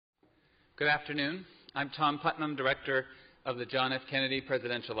Good afternoon. I'm Tom Putnam, Director of the John F. Kennedy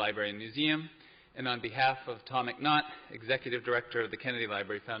Presidential Library and Museum, and on behalf of Tom McNaught, Executive Director of the Kennedy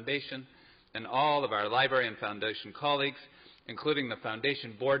Library Foundation, and all of our library and foundation colleagues, including the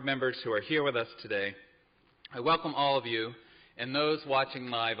foundation board members who are here with us today, I welcome all of you and those watching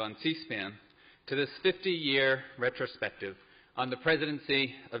live on C-SPAN to this 50-year retrospective on the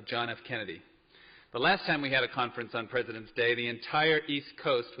presidency of John F. Kennedy. The last time we had a conference on President's Day, the entire East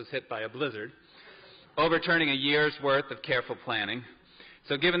Coast was hit by a blizzard, overturning a year's worth of careful planning.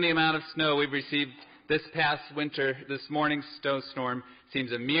 So given the amount of snow we've received this past winter, this morning's snowstorm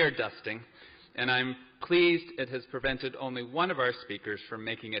seems a mere dusting, and I'm pleased it has prevented only one of our speakers from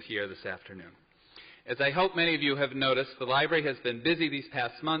making it here this afternoon. As I hope many of you have noticed, the library has been busy these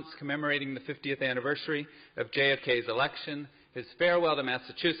past months commemorating the 50th anniversary of JFK's election, his farewell to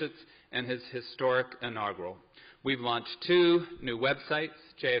Massachusetts, and his historic inaugural. We've launched two new websites,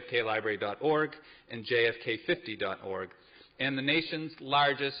 jfklibrary.org and jfk50.org, and the nation's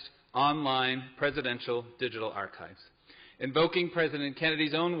largest online presidential digital archives. Invoking President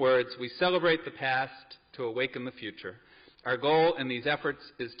Kennedy's own words, we celebrate the past to awaken the future. Our goal in these efforts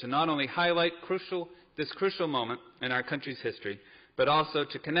is to not only highlight this crucial moment in our country's history, but also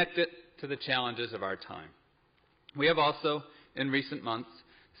to connect it to the challenges of our time. We have also, in recent months,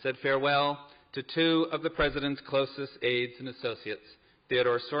 said farewell to two of the President's closest aides and associates,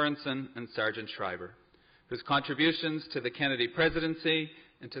 Theodore Sorensen and Sargent Shriver, whose contributions to the Kennedy presidency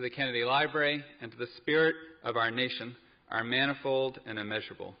and to the Kennedy Library and to the spirit of our nation are manifold and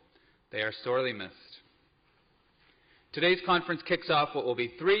immeasurable. They are sorely missed. Today's conference kicks off what will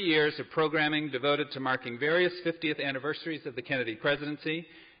be 3 years of programming devoted to marking various 50th anniversaries of the Kennedy presidency.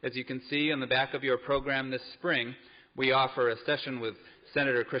 As you can see on the back of your program this spring, we offer a session with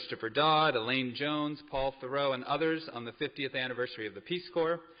Senator Christopher Dodd, Elaine Jones, Paul Thoreau, and others on the 50th anniversary of the Peace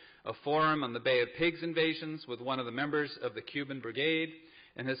Corps, a forum on the Bay of Pigs invasions with one of the members of the Cuban Brigade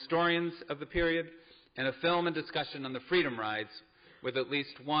and historians of the period, and a film and discussion on the Freedom Rides with at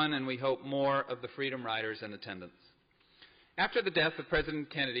least one, and we hope more, of the Freedom Riders in attendance. After the death of President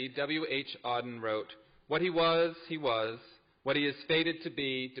Kennedy, W.H. Auden wrote, "What he was, he was. What he is fated to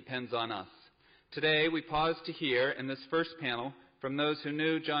be depends on us." Today, we pause to hear, in this first panel, from those who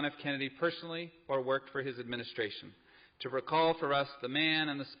knew John F. Kennedy personally or worked for his administration, to recall for us the man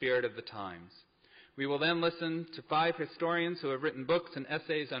and the spirit of the times. We will then listen to 5 historians who have written books and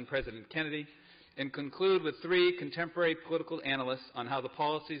essays on President Kennedy, and conclude with 3 contemporary political analysts on how the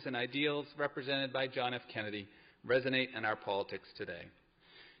policies and ideals represented by John F. Kennedy resonate in our politics today.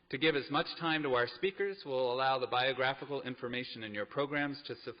 To give as much time to our speakers, we'll allow the biographical information in your programs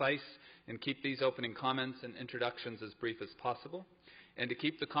to suffice and keep these opening comments and introductions as brief as possible. And to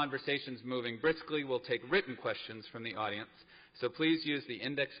keep the conversations moving briskly, we'll take written questions from the audience. So please use the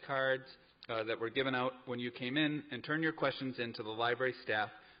index cards that were given out when you came in and turn your questions in to the library staff,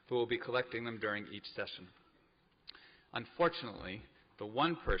 who will be collecting them during each session. Unfortunately, the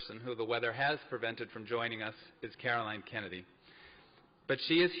one person who the weather has prevented from joining us is Caroline Kennedy. But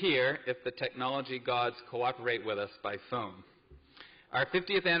she is here if the technology gods cooperate with us by phone. Our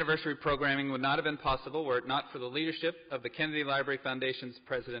 50th anniversary programming would not have been possible were it not for the leadership of the Kennedy Library Foundation's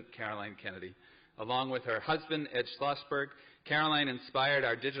President, Caroline Kennedy. Along with her husband, Ed Schlossberg, Caroline inspired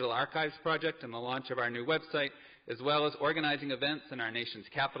our digital archives project and the launch of our new website, as well as organizing events in our nation's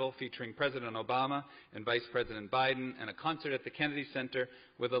capital featuring President Obama and Vice President Biden, and a concert at the Kennedy Center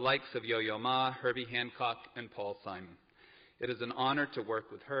with the likes of Yo-Yo Ma, Herbie Hancock, and Paul Simon. It is an honor to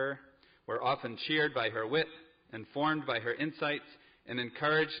work with her. We're often cheered by her wit, informed by her insights, and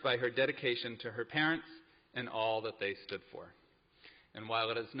encouraged by her dedication to her parents and all that they stood for. And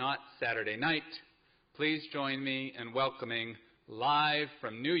while it is not Saturday night, please join me in welcoming, live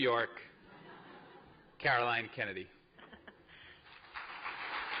from New York, Caroline Kennedy.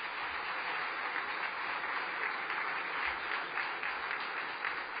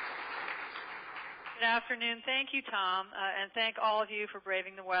 Good afternoon. Thank you, Tom, and thank all of you for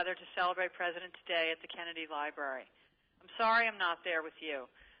braving the weather to celebrate President's Day at the Kennedy Library. I'm sorry I'm not there with you,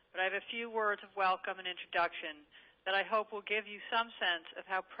 but I have a few words of welcome and introduction that I hope will give you some sense of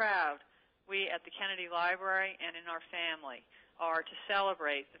how proud we at the Kennedy Library and in our family are to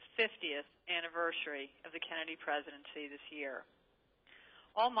celebrate the 50th anniversary of the Kennedy presidency this year.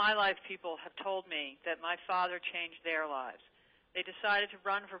 All my life, people have told me that my father changed their lives. They decided to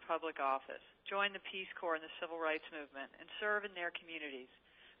run for public office, join the Peace Corps and the Civil Rights Movement, and serve in their communities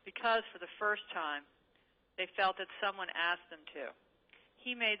because, for the first time, they felt that someone asked them to.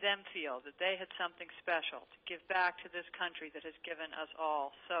 He made them feel that they had something special to give back to this country that has given us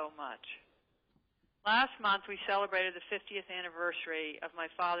all so much. Last month, we celebrated the 50th anniversary of my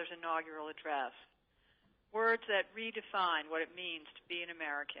father's inaugural address. Words that redefine what it means to be an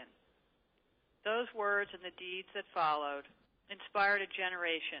American. Those words and the deeds that followed inspired a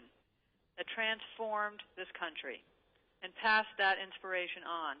generation that transformed this country and passed that inspiration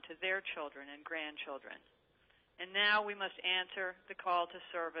on to their children and grandchildren. And now we must answer the call to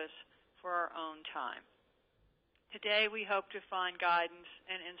service for our own time. Today, we hope to find guidance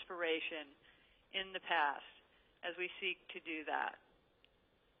and inspiration in the past as we seek to do that.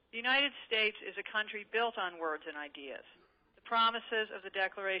 The United States is a country built on words and ideas. The promises of the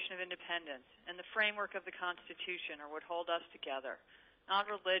Declaration of Independence and the framework of the Constitution are what hold us together, not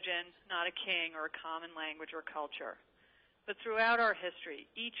religion, not a king or a common language or culture. But throughout our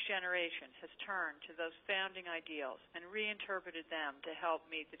history, each generation has turned to those founding ideals and reinterpreted them to help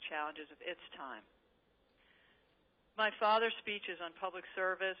meet the challenges of its time. My father's speeches on public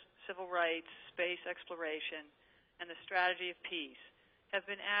service, civil rights, space exploration, and the strategy of peace have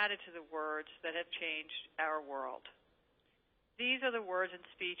been added to the words that have changed our world. These are the words and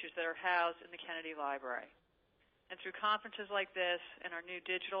speeches that are housed in the Kennedy Library. And through conferences like this and our new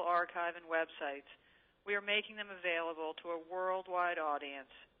digital archive and websites, we are making them available to a worldwide audience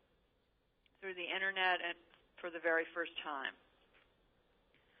through the internet and for the very first time.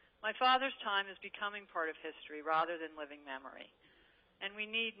 My father's time is becoming part of history rather than living memory. And we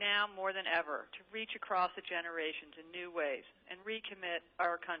need now more than ever to reach across the generations in new ways and recommit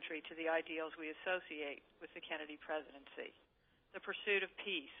our country to the ideals we associate with the Kennedy presidency: the pursuit of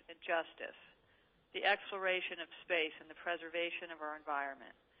peace and justice, the exploration of space and the preservation of our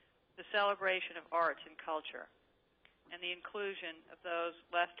environment, the celebration of arts and culture, and the inclusion of those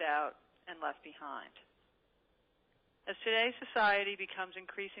left out and left behind. As today's society becomes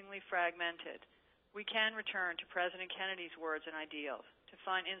increasingly fragmented, we can return to President Kennedy's words and ideals to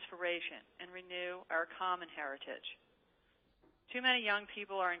find inspiration and renew our common heritage. Too many young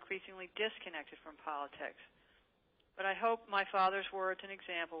people are increasingly disconnected from politics, but I hope my father's words and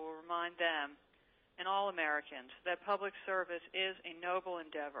example will remind them and all Americans that public service is a noble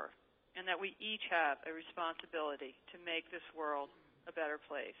endeavor and that we each have a responsibility to make this world a better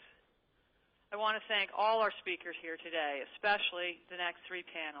place. I want to thank all our speakers here today, especially the next three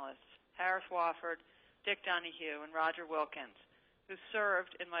panelists, Harris Wofford, Dick Donahue, and Roger Wilkins, who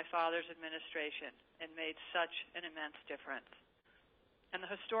served in my father's administration and made such an immense difference. And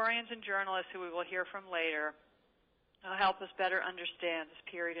the historians and journalists who we will hear from later will help us better understand this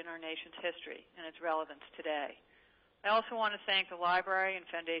period in our nation's history and its relevance today. I also want to thank the library and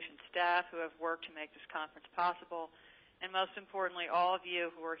foundation staff who have worked to make this conference possible, and most importantly, all of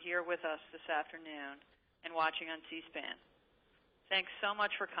you who are here with us this afternoon and watching on C-SPAN. Thanks so much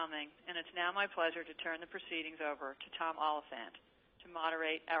for coming, and it's now my pleasure to turn the proceedings over to Tom Oliphant to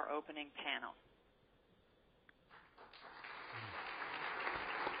moderate our opening panel.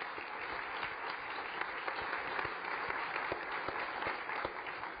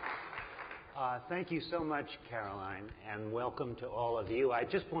 Thank you so much, Caroline, and welcome to all of you. I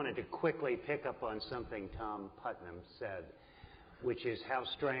just wanted to quickly pick up on something Tom Putnam said, which is how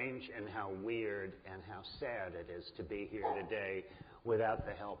strange and how weird and how sad it is to be here today without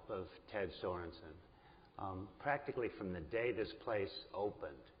the help of Ted Sorensen. Practically from the day this place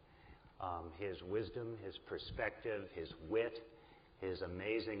opened, his wisdom, his perspective, his wit, his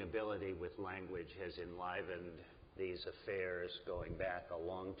amazing ability with language has enlivened these affairs going back a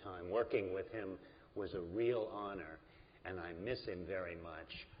long time. Working with him was a real honor, and I miss him very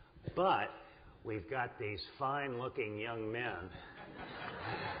much. But we've got these fine-looking young men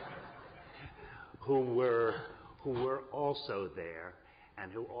who were also there and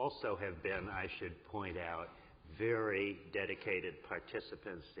who also have been, I should point out, very dedicated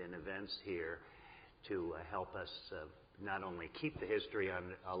participants in events here to help us not only keep the history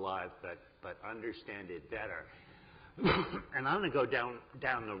alive, but understand it better. And I'm going to go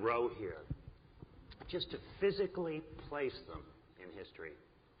down the row here just to physically place them in history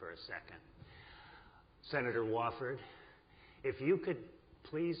for a second. Senator Wofford, if you could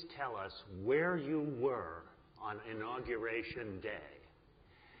please tell us where you were on Inauguration Day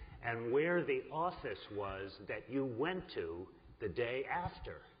and where the office was that you went to the day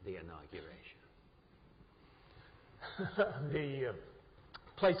after the inauguration. The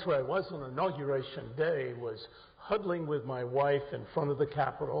place where I was on Inauguration Day was huddling with my wife in front of the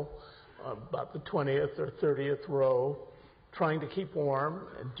Capitol, about the 20th or 30th row, trying to keep warm,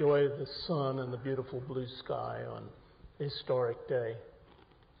 enjoy the sun and the beautiful blue sky on a historic day.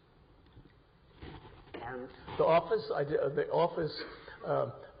 And the office,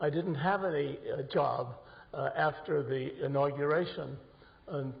 I didn't have any job after the inauguration.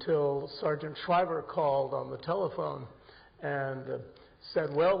 until Sergeant Schreiber called on the telephone and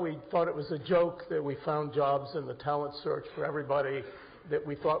said, well, we thought it was a joke that we found jobs in the talent search for everybody that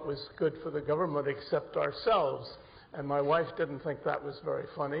we thought was good for the government except ourselves. And my wife didn't think that was very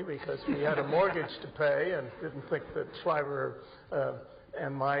funny because we had a mortgage to pay and didn't think that Schreiber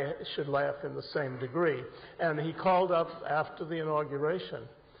and I should laugh in the same degree. And he called up after the inauguration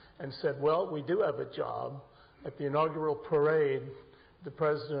and said, well, we do have a job. At the inaugural parade, the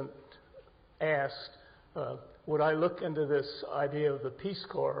president asked, would I look into this idea of the Peace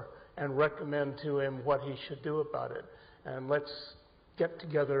Corps and recommend to him what he should do about it? And let's get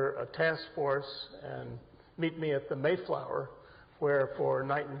together a task force and meet me at the Mayflower, where for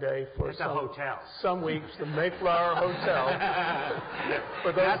night and day for some weeks, the Mayflower Hotel.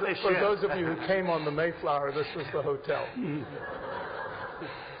 For those of you who came on the Mayflower, this was the hotel.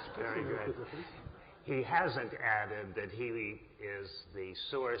 Very good. He hasn't added that he is the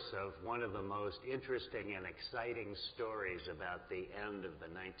source of one of the most interesting and exciting stories about the end of the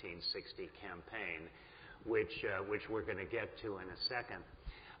 1960 campaign, which we're going to get to in a second.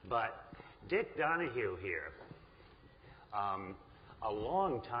 But Dick Donahue here, a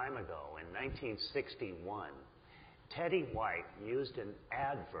long time ago, in 1961, Teddy White used an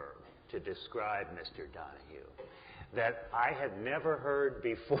adverb to describe Mr. Donahue that I had never heard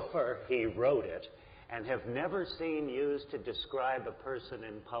before he wrote it and have never seen used to describe a person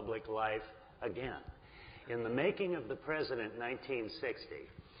in public life again. In The Making of the President, 1960,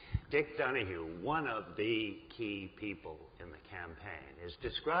 Dick Donahue, one of the key people in the campaign, is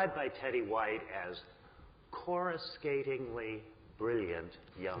described by Teddy White as coruscatingly brilliant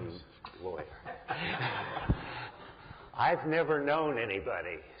young lawyer. I've never known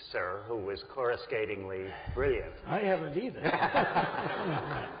anybody, sir, who was coruscatingly brilliant. I haven't either.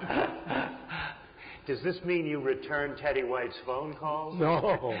 Does this mean you return Teddy White's phone calls?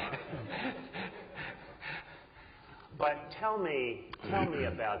 No. But tell me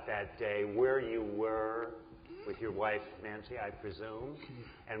about that day, where you were with your wife, Nancy, I presume,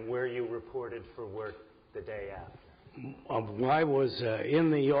 and where you reported for work the day after. I was in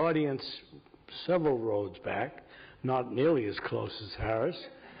the audience several rows back, not nearly as close as Harris,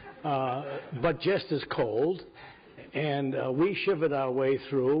 but just as cold. And we shivered our way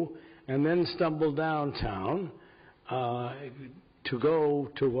through and then stumbled downtown to go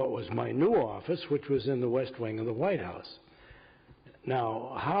to what was my new office, which was in the West Wing of the White House.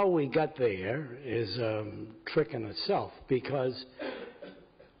 Now, how we got there is a trick in itself, because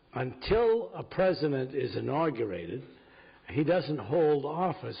until a president is inaugurated, he doesn't hold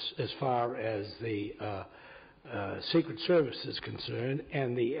office as far as the Secret Service is concerned,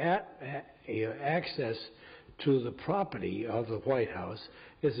 and the access to the property of the White House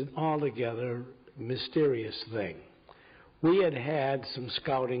is an altogether mysterious thing. We had some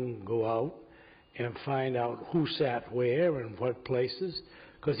scouting go out and find out who sat where and what places,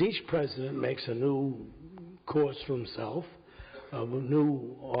 because each president makes a new course for himself, a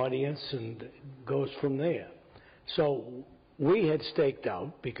new audience, and goes from there. So we had staked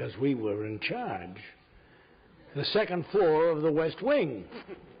out, because we were in charge, the second floor of the West Wing.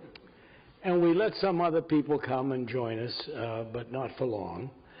 And we let some other people come and join us, but not for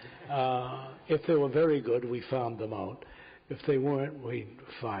long. If they were very good, we found them out. If they weren't, we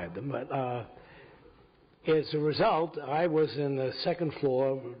fired them. But as a result, I was in the second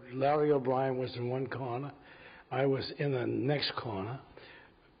floor. Larry O'Brien was in one corner. I was in the next corner.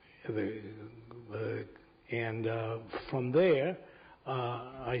 And from there,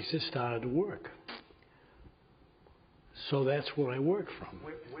 I just started to work. So that's where I worked from.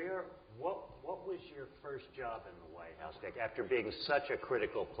 What was your first job in the White House, Dick, after being such a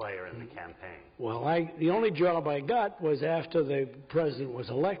critical player in the campaign? Well, the only job I got was after the president was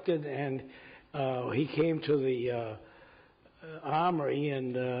elected, and he came to the Armory,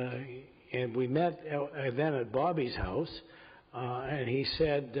 and we met then at Bobby's house, and he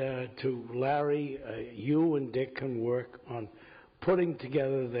said to Larry, you and Dick can work on putting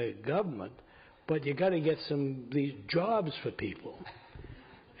together the government, but you got to get these jobs for people.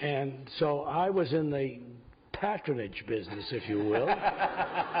 And so I was in the patronage business, if you will,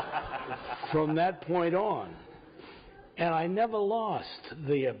 from that point on. And I never lost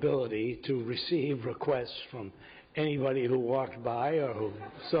the ability to receive requests from anybody who walked by or who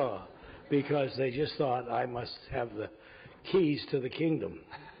saw, because they just thought I must have the keys to the kingdom,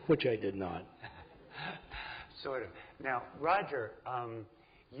 which I did not. Sort of. Now, Roger,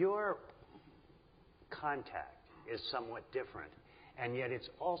 your contact is somewhat different. And yet it's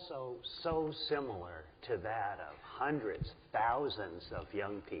also so similar to that of hundreds, thousands of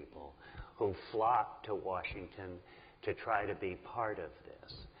young people who flock to Washington to try to be part of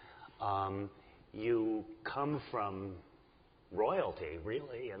this. You come from royalty,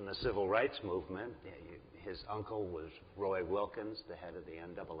 really, in the civil rights movement. His uncle was Roy Wilkins, the head of the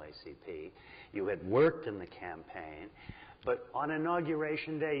NAACP. You had worked in the campaign, but on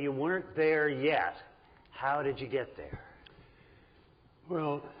Inauguration Day, you weren't there yet. How did you get there?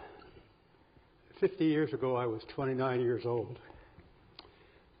 Well, 50 years ago, I was 29 years old. I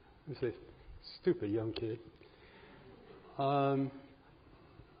was a stupid young kid. I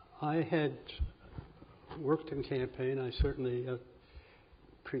had worked in campaign. I certainly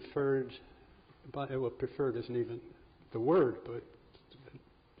preferred, well, preferred isn't even the word, but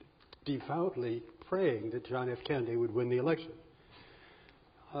devoutly praying that John F. Kennedy would win the election.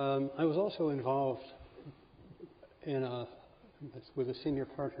 I was also involved in with a senior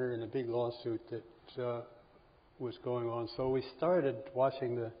partner in a big lawsuit that was going on. So we started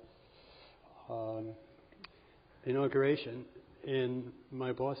watching the inauguration in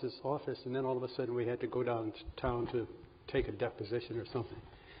my boss's office, and then all of a sudden we had to go downtown to take a deposition or something.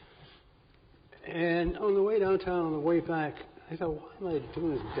 And on the way downtown, on the way back, I thought, why am I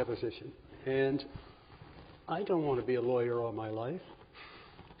doing this deposition? And I don't want to be a lawyer all my life.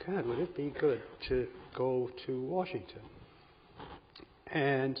 God, would it be good to go to Washington?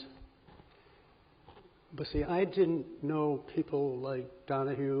 But see, I didn't know people like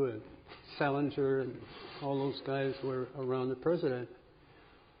Donahue and Salinger and all those guys were around the president.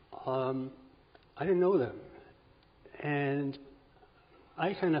 I didn't know them. And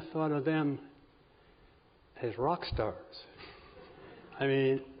I kind of thought of them as rock stars. I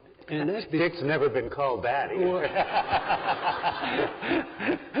mean, and that's Dick's never been called that either.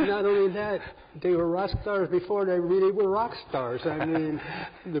 Well, not only that, they were rock stars before they really were rock stars. I mean,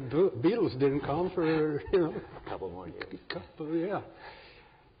 the Beatles didn't come for, a couple more years. Yeah.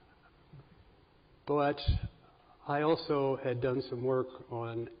 But I also had done some work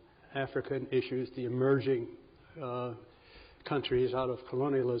on African issues, the emerging countries out of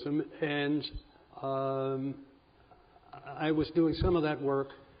colonialism, and I was doing some of that work,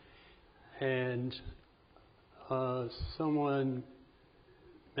 and someone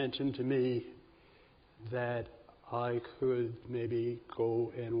mentioned to me that I could maybe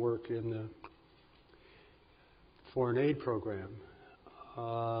go and work in the foreign aid program.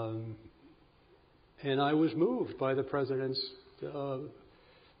 And I was moved by the president's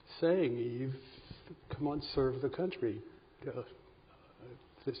saying, "Eve, come on, serve the country.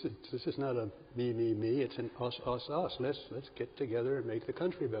 This is not a me, me, me. It's an us, us, us. Let's get together and make the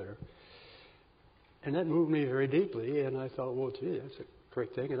country better." And that moved me very deeply. And I thought, well, gee, that's a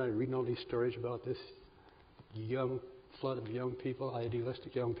great thing. And I'm reading all these stories about this young flood of young people,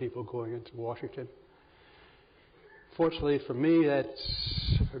 idealistic young people going into Washington. Fortunately for me, that's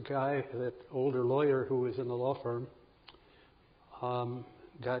a guy, that older lawyer who was in the law firm,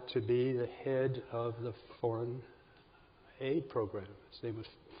 got to be the head of the foreign aid program. His name was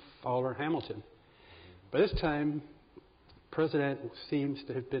Fowler Hamilton. By this time, the president seems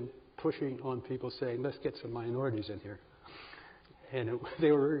to have been pushing on people saying, let's get some minorities in here. And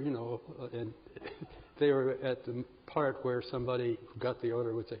they were, and they were at the part where somebody who got the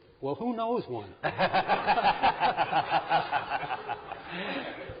order would say, well, who knows one?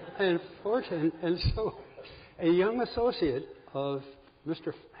 And so a young associate of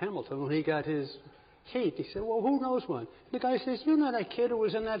Mr. Hamilton, when he got his heat, he said, well, who knows one? And the guy says, you're not a kid who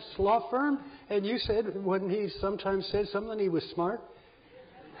was in that law firm? And you said, when he sometimes said something, he was smart?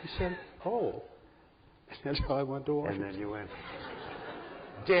 He said, oh. That's how I went to Washington. And then you went.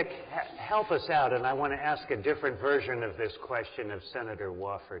 Dick, help us out, and I want to ask a different version of this question of Senator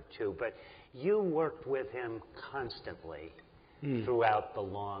Wofford, too. But you worked with him constantly throughout the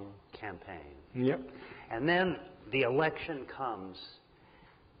long campaign. Yep. And then the election comes.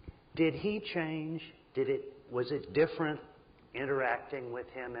 Did he change? Was it different interacting with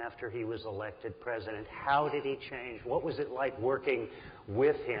him after he was elected president? How did he change? What was it like working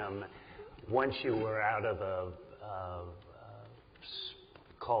with him once you were out of the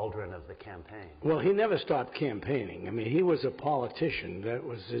cauldron of the campaign? Well, he never stopped campaigning. I mean, he was a politician. That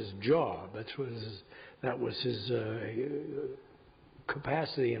was his job. That was his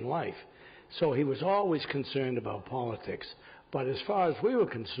capacity in life. So he was always concerned about politics. But as far as we were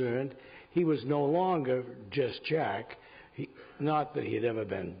concerned, he was no longer just Jack. Not that he had ever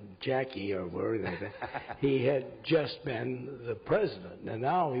been Jackie or anything. He had just been the president, and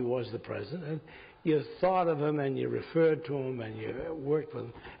now he was the president. You thought of him and you referred to him and you worked with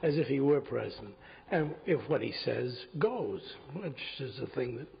him as if he were president. And if what he says goes, which is a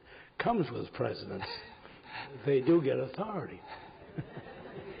thing that comes with presidents, they do get authority.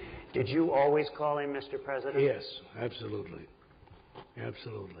 Did you always call him Mr. President? Yes, absolutely.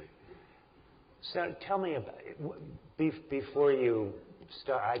 Absolutely. So tell me about it. Before you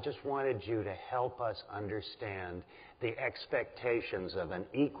start, I just wanted you to help us understand the expectations of an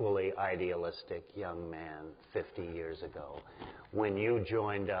equally idealistic young man 50 years ago when you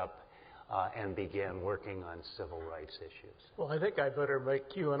joined up and began working on civil rights issues. Well, I think I better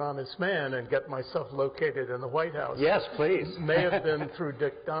make you an honest man and get myself located in the White House. Yes, please. May have been through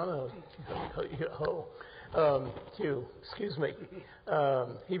Dick Donahue. Excuse me.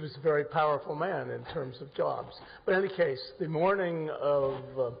 He was a very powerful man in terms of jobs. But in any case, the morning of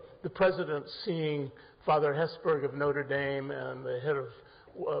the president seeing Father Hesburgh of Notre Dame and the head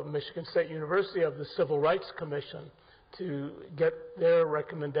of Michigan State University of the Civil Rights Commission to get their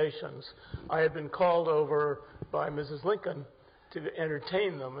recommendations, I had been called over by Mrs. Lincoln to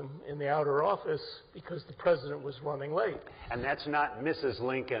entertain them in the outer office because the president was running late. And that's not Mrs.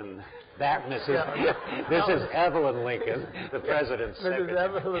 Lincoln, that Mrs. Yeah. This is Evelyn Lincoln, the president's secretary. Mrs.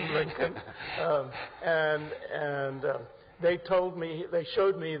 Evelyn Lincoln. They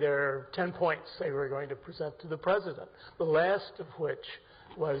showed me their 10 points they were going to present to the president, the last of which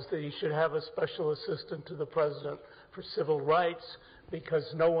was that he should have a special assistant to the president for civil rights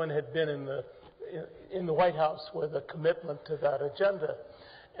because no one had been in the White House with a commitment to that agenda.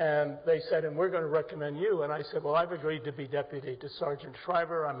 And they said, and we're going to recommend you. And I said, well, I've agreed to be deputy to Sergeant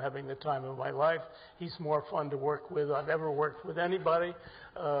Schreiber. I'm having the time of my life. He's more fun to work with. I've ever worked with anybody.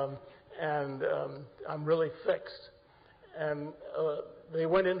 I'm really fixed. And they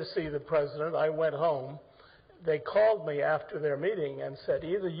went in to see the president. I went home. They called me after their meeting and said,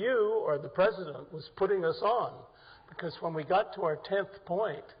 either you or the president was putting us on. Because when we got to our 10th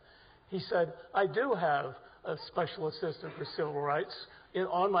point, he said, I do have a special assistant for civil rights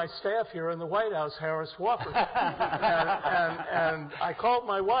on my staff here in the White House, Harris Wofford. and I called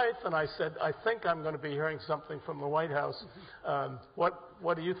my wife and I said, I think I'm going to be hearing something from the White House.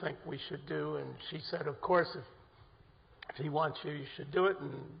 What do you think we should do? And she said, of course, if he wants you, you should do it,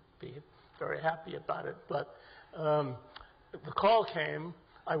 and be very happy about it. But the call came.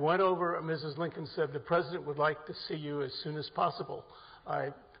 I went over, Mrs. Lincoln said, the president would like to see you as soon as possible. I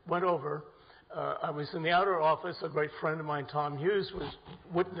went over. I was in the outer office. A great friend of mine, Tom Hughes, was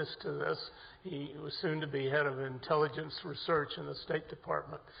witness to this. He was soon to be head of intelligence research in the State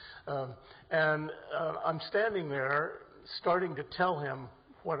Department. I'm standing there starting to tell him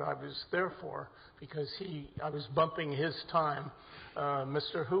what I was there for because I was bumping his time.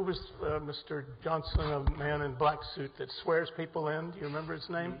 Mr. Johnson, a man in black suit that swears people in? Do you remember his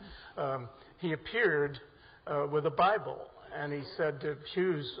name? He appeared with a Bible, and he said to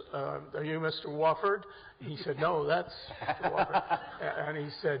Hughes, are you Mr. Wofford? He said, no, that's Mr. Wofford. And he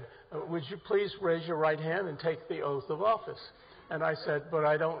said, would you please raise your right hand and take the oath of office? And I said, but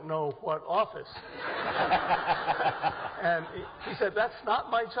I don't know what office. And he said, that's not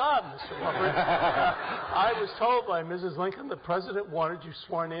my job, Mr. Wofford. I was told by Mrs. Lincoln the president wanted you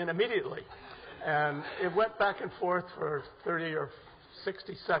sworn in immediately. And it went back and forth for 30 or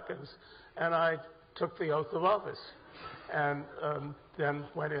 60 seconds, and I took the oath of office and then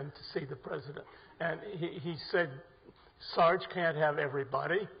went in to see the president. And he said, Sarge can't have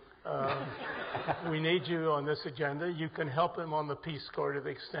everybody. We need you on this agenda. You can help him on the Peace Corps to the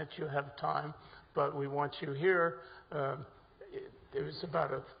extent you have time, but we want you here. It was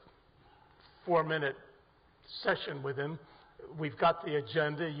about a 4-minute session with him. We've got the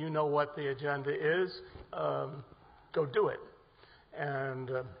agenda. You know what the agenda is. Go do it.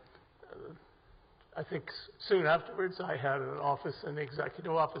 And I think soon afterwards I had an office in the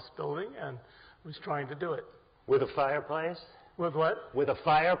executive office building and was trying to do it. With a fireplace? With what? With a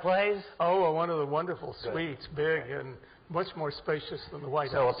fireplace? Oh, one of the wonderful suites, big and much more spacious than the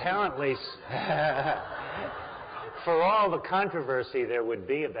White House. So apparently, for all the controversy there would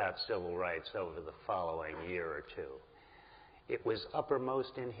be about civil rights over the following year or two, it was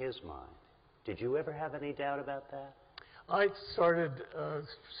uppermost in his mind. Did you ever have any doubt about that? I started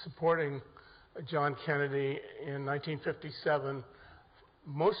supporting John Kennedy in 1957,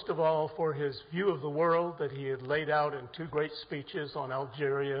 most of all for his view of the world that he had laid out in 2 great speeches on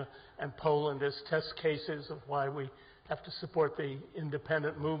Algeria and Poland as test cases of why we have to support the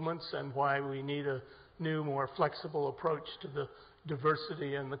independent movements and why we need a new, more flexible approach to the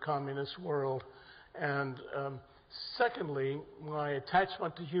diversity in the communist world. And secondly, my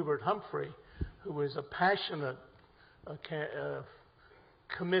attachment to Hubert Humphrey, who was a passionate,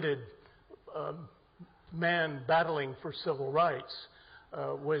 committed man battling for civil rights,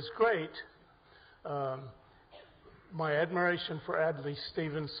 was great. My admiration for Adlai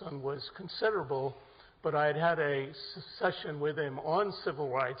Stevenson was considerable, but I had had a session with him on civil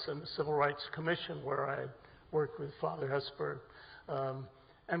rights in the Civil Rights Commission where I worked with Father Hesper,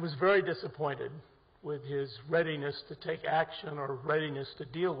 and was very disappointed with his readiness to take action or readiness to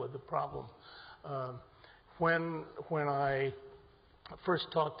deal with the problem. When I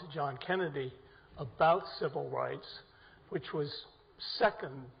first talked to John Kennedy about civil rights, which was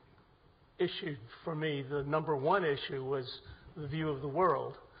second issue for me, the number one issue was the view of the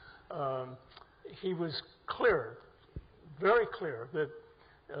world. He was clear, very clear, that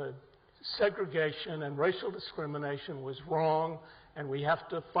segregation and racial discrimination was wrong, and we have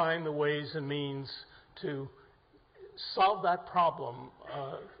to find the ways and means to solve that problem.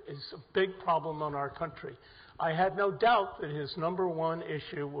 It's a big problem in our country. I had no doubt that his number one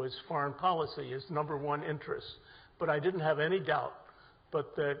issue was foreign policy, his number one interest, but I didn't have any doubt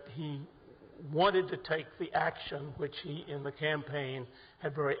but that he wanted to take the action which he, in the campaign,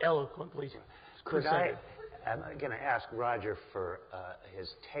 had very eloquently presented. I'm going to ask Roger for his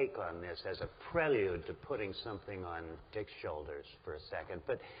take on this as a prelude to putting something on Dick's shoulders for a second.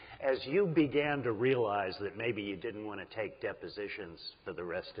 But as you began to realize that maybe you didn't want to take depositions for the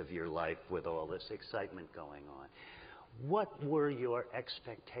rest of your life with all this excitement going on, what were your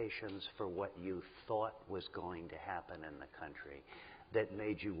expectations for what you thought was going to happen in the country that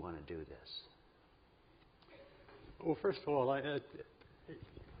made you want to do this? Well, first of all,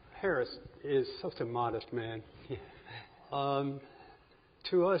 Harris is such a modest man.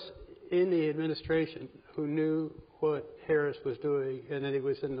 To us in the administration who knew what Harris was doing and that he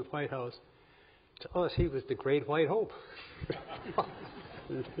was in the White House, to us he was the great white hope.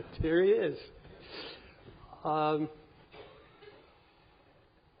 Here he is.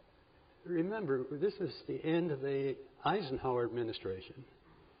 Remember, this is the end of the Eisenhower administration.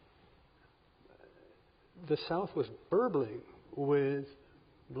 The South was burbling with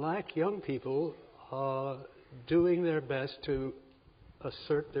black young people doing their best to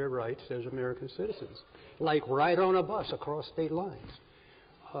assert their rights as American citizens, like ride on a bus across state lines,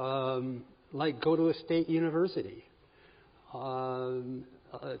 like go to a state university,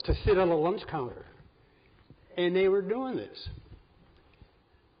 to sit on a lunch counter. And they were doing this.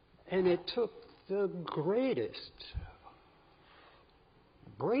 And it took the greatest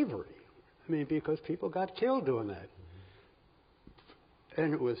bravery. I mean, because people got killed doing that.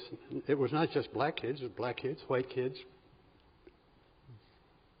 And it was not just black kids, it was black kids, white kids.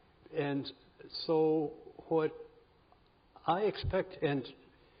 And so what I expect, and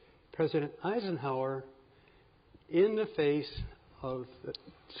President Eisenhower, in the face of the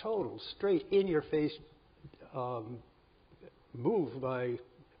total, straight in-your-face move by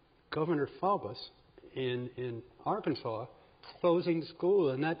Governor Faubus in Arkansas, closing school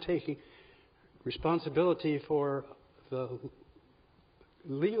and not taking responsibility for the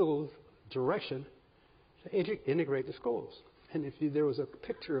legal direction to integrate the schools. And there was a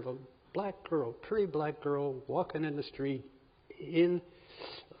picture of a black girl, pretty black girl, walking in the street in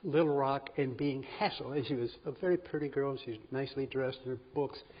Little Rock and being hassled. And she was a very pretty girl. She's nicely dressed in her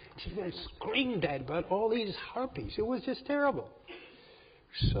books. She was screamed at by all these harpies. It was just terrible.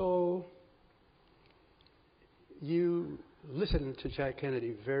 So you listened to Jack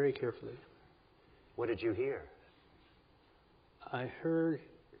Kennedy very carefully. What did you hear? I heard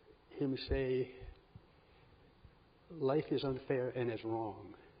him say, life is unfair and it's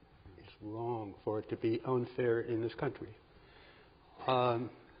wrong. It's wrong for it to be unfair in this country.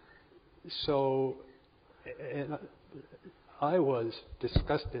 So I was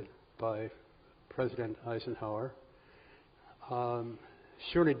disgusted by President Eisenhower.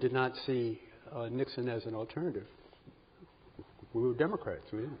 Surely did not see Nixon as an alternative. We were Democrats.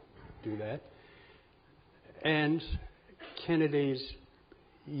 We didn't do that. And Kennedy's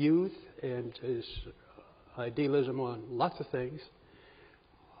youth and his idealism on lots of things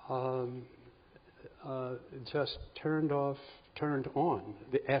just turned on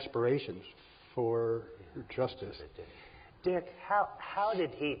the aspirations for justice. Dick, how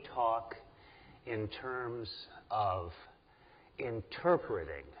did he talk in terms of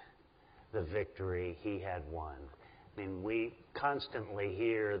interpreting the victory he had won? I mean, we constantly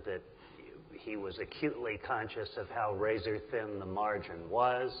hear that he was acutely conscious of how razor-thin the margin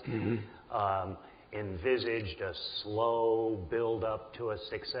was, envisaged a slow build-up to a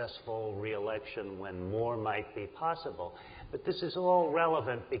successful re-election when more might be possible. But this is all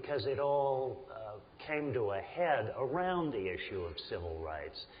relevant because it all came to a head around the issue of civil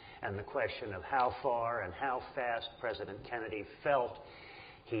rights and the question of how far and how fast President Kennedy felt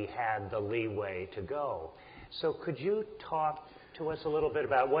he had the leeway to go. So could you talk to us a little bit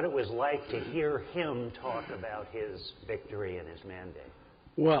about what it was like to hear him talk about his victory and his mandate?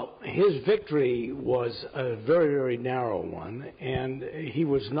 Well, his victory was a very, very narrow one, and he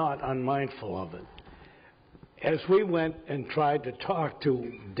was not unmindful of it. As we went and tried to talk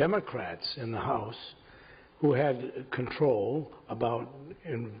to Democrats in the House who had control about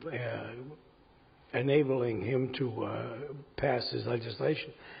enabling him to pass his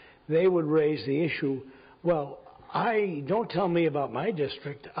legislation, they would raise the issue, well, don't tell me about my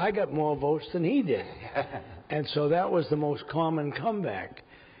district. I got more votes than he did. And so that was the most common comeback.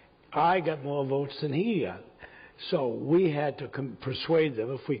 I got more votes than he got. So we had to persuade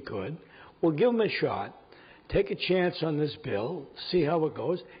them if we could. We'll give them a shot. Take a chance on this bill. See how it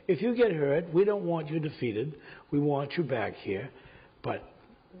goes. If you get hurt, we don't want you defeated. We want you back here. But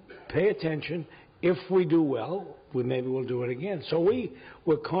pay attention. If we do well, maybe we'll do it again. So we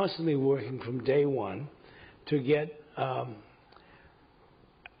were constantly working from day one to get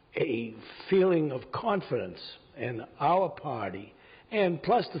a feeling of confidence in our party, and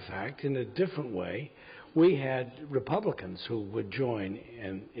plus the fact, in a different way, we had Republicans who would join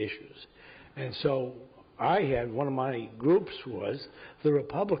in issues. And so one of my groups was the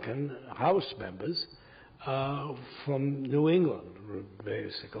Republican House members from New England,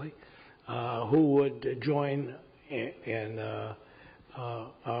 basically, who would join in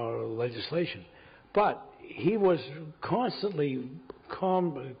our legislation. But he was constantly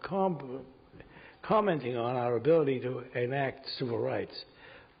commenting on our ability to enact civil rights.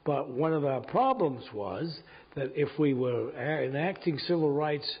 But one of our problems was that if we were enacting civil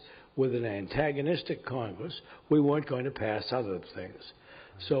rights with an antagonistic Congress, we weren't going to pass other things.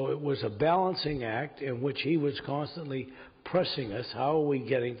 So it was a balancing act in which he was constantly pressing us, how are we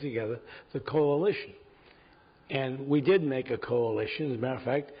getting together the coalition? And we did make a coalition. As a matter of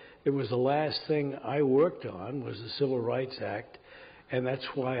fact, it was the last thing I worked on was the Civil Rights Act, and that's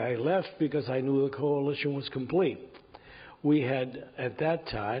why I left, because I knew the coalition was complete. We had, at that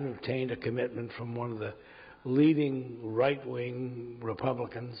time, obtained a commitment from one of the leading right-wing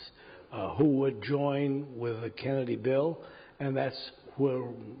Republicans who would join with the Kennedy bill, and that's where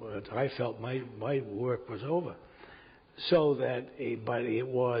I felt my work was over. So that, but it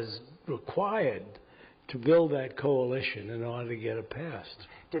was required to build that coalition in order to get it passed.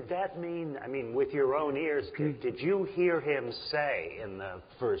 Did that mean, with your own ears, did you hear him say in the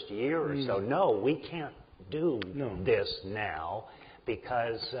first year or so, no, we can't do this now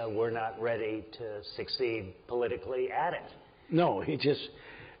because we're not ready to succeed politically at it? No, he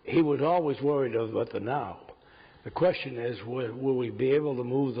was always worried about the now. The question is, will we be able to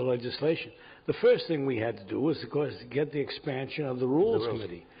move the legislation? The first thing we had to do was, of course, to get the expansion of the Rules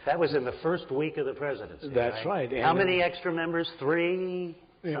Committee. That was in the first week of the presidency. That's right. How many extra members? 3?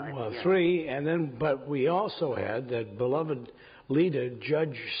 Well, 3, and then, but we also had that beloved leader,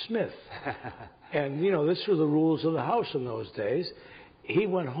 Judge Smith. And, this were the rules of the House in those days. He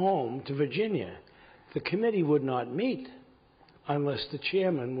went home to Virginia. The committee would not meet unless the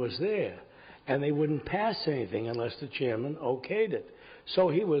chairman was there. And they wouldn't pass anything unless the chairman okayed it. So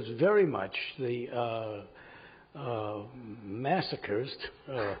he was very much the masochist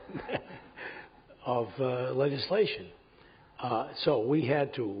of legislation. So we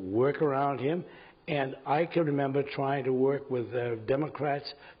had to work around him, and I can remember trying to work with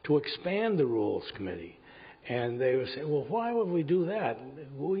Democrats to expand the Rules Committee. And they would say, well, why would we do that?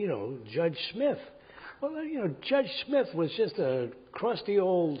 Well, Judge Smith. Well, Judge Smith was just a crusty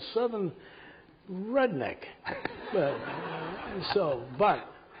old Southern redneck. But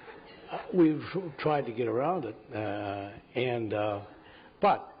we've tried to get around it.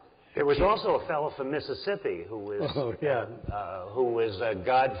 But there was also a fellow from Mississippi who was a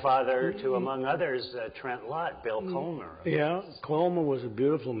godfather to, among others, Trent Lott, Bill Colmer. Yeah, Colmer was a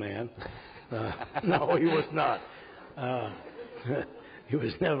beautiful man. No, he was not. He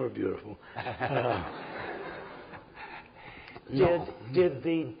was never beautiful. Did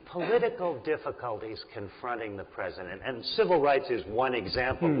the political difficulties confronting the president, and civil rights is one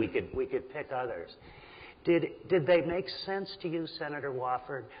example, we could pick others, did they make sense to you, Senator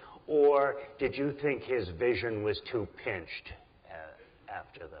Wofford, or did you think his vision was too pinched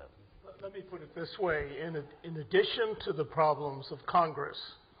after the... Let me put it this way. In addition to the problems of Congress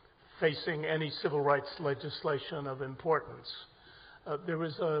facing any civil rights legislation of importance, there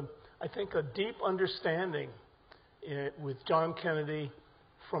was, I think, a deep understanding with John Kennedy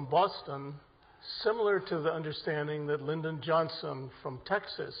from Boston, similar to the understanding that Lyndon Johnson from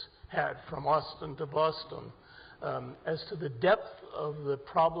Texas had from Austin to Boston, as to the depth of the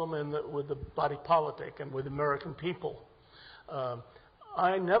problem with the body politic and with American people.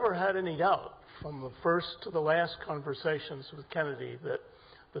 I never had any doubt from the first to the last conversations with Kennedy that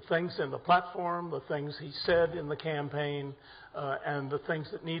the things in the platform, the things he said in the campaign, and the things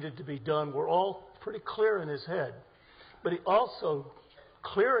that needed to be done were all pretty clear in his head. But he also,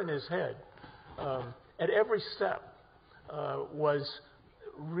 clear in his head, at every step, was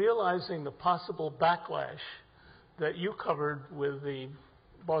realizing the possible backlash that you covered with the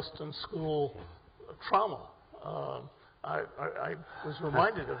Boston School trauma. I was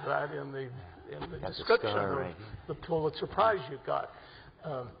reminded of that in the description of the Pulitzer Prize you got.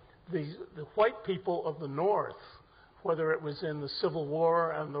 The white people of the North, whether it was in the Civil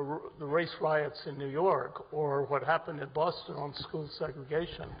War and the race riots in New York or what happened in Boston on school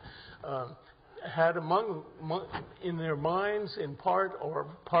segregation, had in their minds, in part or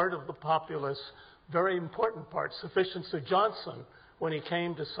part of the populace, very important part, Sufficiency Johnson, when he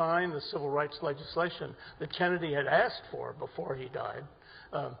came to sign the civil rights legislation that Kennedy had asked for before he died,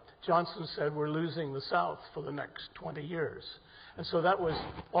 Johnson said, we're losing the South for the next 20 years. And so that was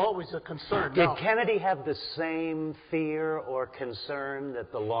always a concern. Did Kennedy have the same fear or concern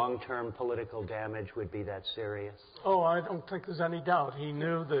that the long-term political damage would be that serious? Oh, I don't think there's any doubt. He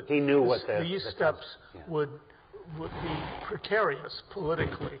knew that these steps would be precarious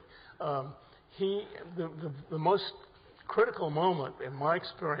politically. The most critical moment in my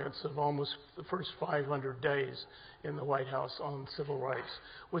experience of almost the first 500 days in the White House on civil rights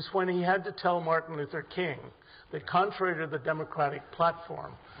was when he had to tell Martin Luther King that contrary to the Democratic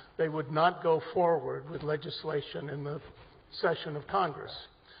platform, they would not go forward with legislation in the session of Congress.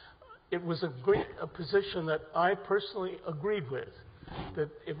 It was a position that I personally agreed with, that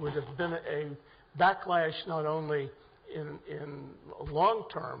it would have been a backlash not only in long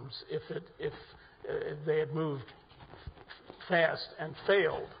terms if they had moved fast and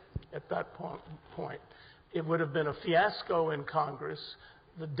failed at that point. It would have been a fiasco in Congress.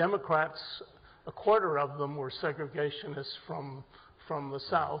 The Democrats, a quarter of them were segregationists from the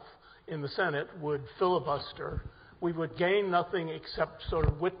South in the Senate, would filibuster. We would gain nothing except sort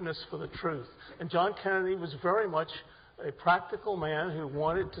of witness for the truth. And John Kennedy was very much a practical man who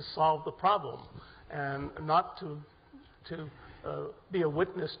wanted to solve the problem and not to be a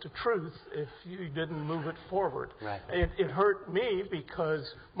witness to truth if you didn't move it forward. Right. It hurt me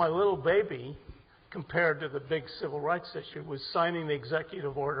because my little baby, compared to the big civil rights issue, was signing the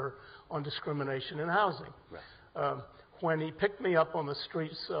executive order on discrimination in housing. Right. When he picked me up on the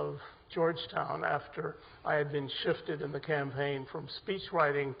streets of Georgetown after I had been shifted in the campaign from speech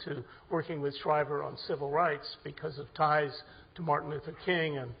writing to working with Shriver on civil rights because of ties to Martin Luther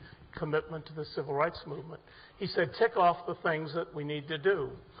King and commitment to the civil rights movement, he said, tick off the things that we need to do.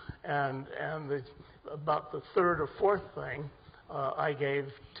 And about the third or fourth thing I gave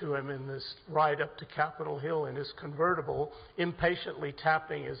to him in this ride up to Capitol Hill in his convertible, impatiently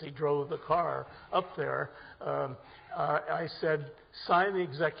tapping as he drove the car up there, I said, sign the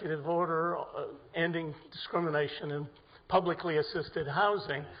executive order ending discrimination in publicly assisted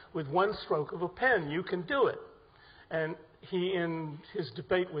housing with one stroke of a pen. You can do it. And he, in his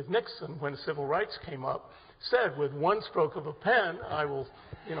debate with Nixon when civil rights came up, said, with one stroke of a pen, I will,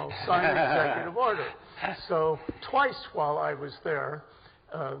 sign the executive order. So twice while I was there,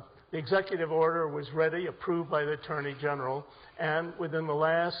 the executive order was ready, approved by the Attorney General, and within the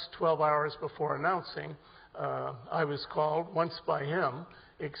last 12 hours before announcing, I was called once by him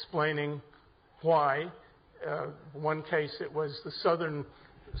explaining why. One case, it was the Southern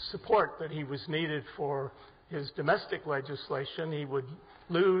support that he was needed for his domestic legislation he would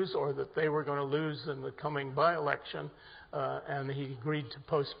lose, or that they were going to lose in the coming by-election, and he agreed to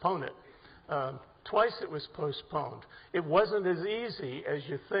postpone it. Twice it was postponed. It wasn't as easy as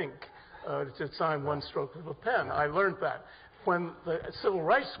you think to sign one stroke of a pen. I learned that. When the civil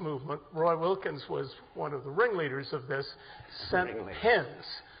rights movement, Roy Wilkins was one of the ringleaders of this, sent pens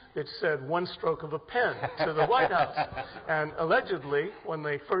that said one stroke of a pen to the White House. And allegedly, when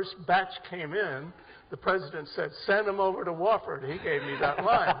the first batch came in, the president said, send them over to Wofford. He gave me that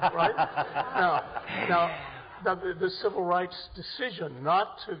line, right? Now, the civil rights decision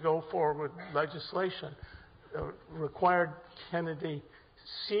not to go forward with legislation required Kennedy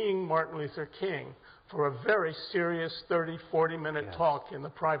seeing Martin Luther King for a very serious 30, 40-minute talk in the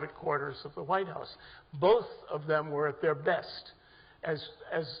private quarters of the White House. Both of them were at their best. As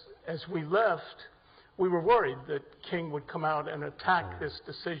we left, we were worried that King would come out and attack this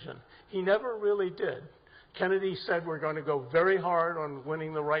decision. He never really did. Kennedy said we're going to go very hard on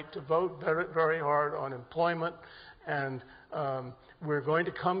winning the right to vote, very, very hard on employment, and we're going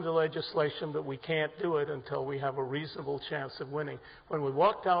to come to legislation, but we can't do it until we have a reasonable chance of winning. When we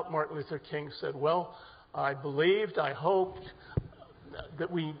walked out, Martin Luther King said, well, I believed, I hoped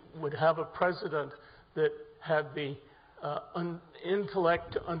that we would have a president that had the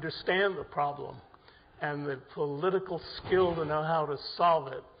intellect to understand the problem, and the political skill to know how to solve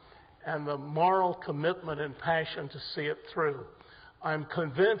it, and the moral commitment and passion to see it through. I'm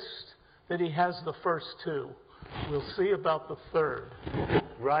convinced that he has the first two. We'll see about the third.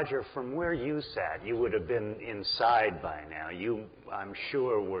 Roger, from where you sat, you would have been inside by now. You, I'm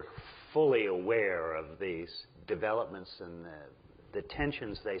sure, were fully aware of these developments and the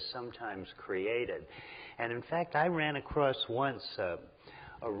tensions they sometimes created. And in fact, I ran across once a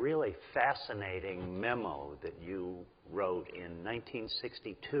really fascinating memo that you wrote in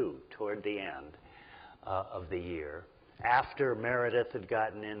 1962, toward the end of the year, after Meredith had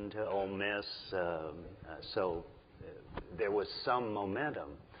gotten into Ole Miss, so there was some momentum,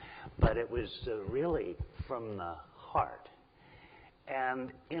 but it was really from the heart.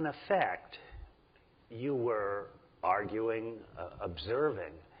 And in effect, you were arguing,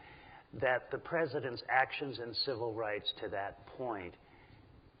 observing, that the president's actions in civil rights to that point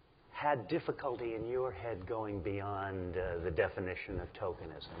had difficulty in your head going beyond the definition of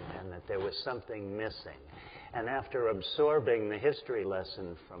tokenism, and that there was something missing. And after absorbing the history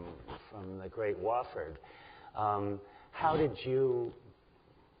lesson from the great Wofford, how did you,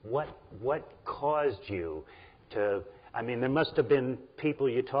 what caused you to, I mean, there must have been people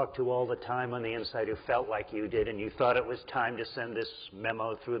you talked to all the time on the inside who felt like you did, and you thought it was time to send this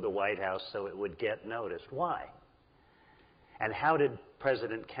memo through the White House so it would get noticed. Why? And how did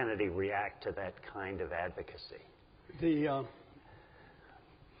President Kennedy react to that kind of advocacy?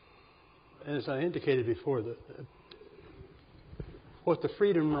 As I indicated before, what the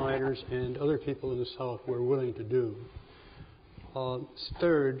Freedom Riders and other people in the South were willing to do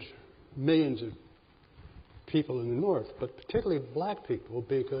stirred millions of people in the North, but particularly black people,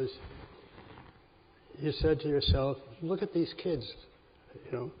 because you said to yourself, look at these kids.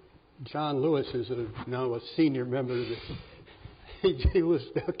 You know, John Lewis is now a senior member of the... He was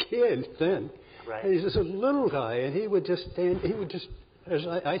a kid then. Right. And he's just a little guy, and he would just stand, as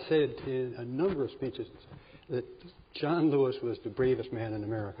I said in a number of speeches, that John Lewis was the bravest man in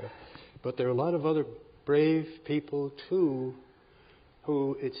America. But there are a lot of other brave people, too,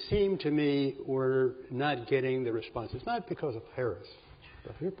 who it seemed to me were not getting the response. It's not because of Harris,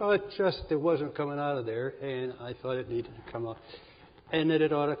 but just it wasn't coming out of there, and I thought it needed to come up. And that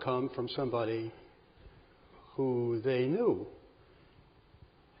it ought to come from somebody who they knew,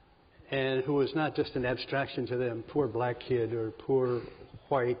 and who was not just an abstraction to them, poor black kid or poor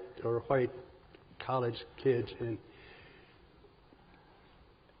white college kid.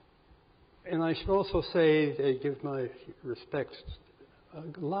 And I should also say, give my respects,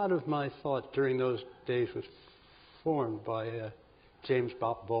 a lot of my thought during those days was formed by James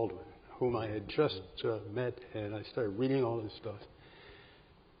Baldwin, whom I had just met, and I started reading all this stuff.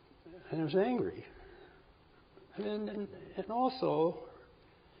 And I was angry. And also,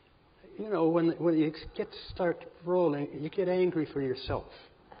 you know, when you start rolling, you get angry for yourself.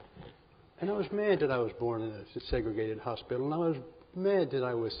 And I was mad that I was born in a segregated hospital, and I was mad that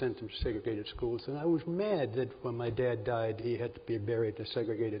I was sent to segregated schools, and I was mad that when my dad died, he had to be buried in a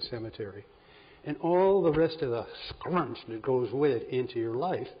segregated cemetery. And all the rest of the scrunch that goes with it into your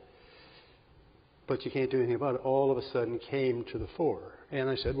life, but you can't do anything about it, all of a sudden came to the fore. And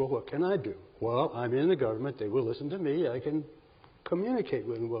I said, well, what can I do? Well, I'm in the government. They will listen to me. I can communicate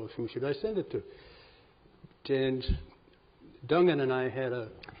with them. Well, who should I send it to? And Dungan and I had a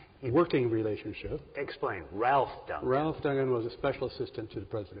working relationship. Explain. Ralph Dungan. Ralph Dungan was a special assistant to the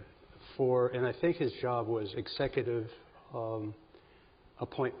president and I think his job was executive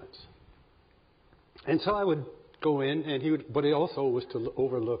appointments. And so I would go in, and but he also was to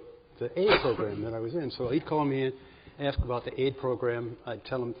overlook the aid program that I was in. So he'd call me in, ask about the aid program. I'd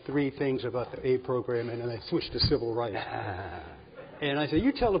tell him 3 things about the aid program, and then I'd switch to civil rights. And I said,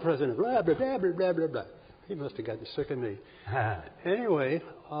 you tell the president, blah, blah, blah, blah, blah, blah, blah. He must have gotten sick of me. Anyway,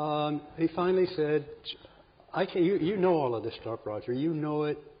 he finally said, you know all of this stuff, Roger. You know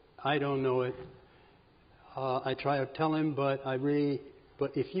it. I don't know it. I try to tell him, but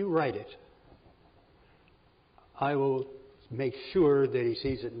if you write it, I will make sure that he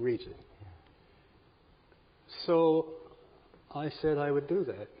sees it and reads it. So I said I would do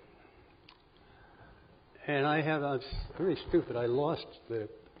that. And I was very stupid. I lost in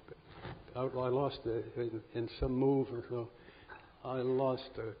some move or so, I lost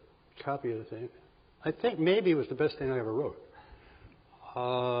a copy of the thing. I think maybe it was the best thing I ever wrote.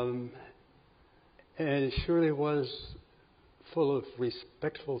 And it surely was full of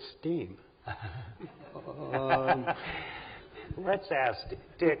respectful steam. Let's ask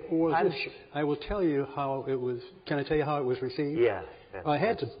Dick. I will tell you how it was. Can I tell you how it was received? Yeah. I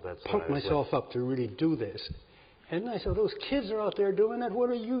had to pump myself up to really do this. And I said, those kids are out there doing that. What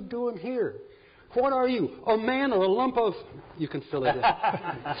are you doing here? What are you, a man or a lump of... You can fill it in.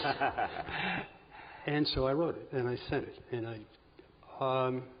 And so I wrote it, and I sent it. And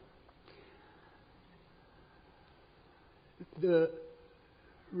the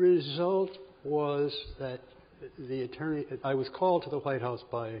result was that the attorney... I was called to the White House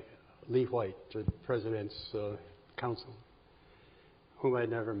by Lee White, the president's counsel, whom I'd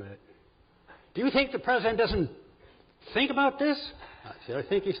never met. Do you think the president doesn't think about this? I said, I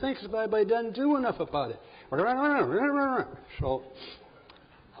think he thinks about it, but he doesn't do enough about it. So,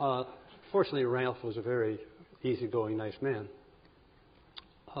 fortunately, Ralph was a very easygoing, nice man.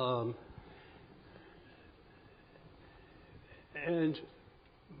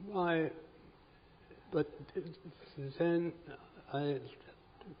 But then I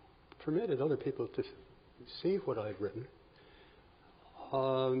permitted other people to see what I'd written.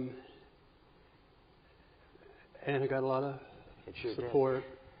 And I got a lot of support.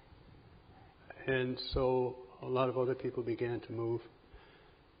 And so a lot of other people began to move.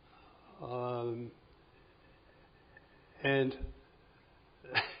 And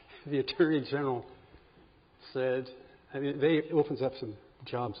the Attorney General said, I mean, they opened up some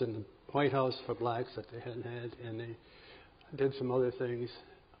jobs in the White House for blacks that they hadn't had, and they did some other things.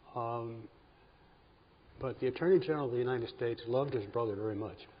 But the Attorney General of the United States loved his brother very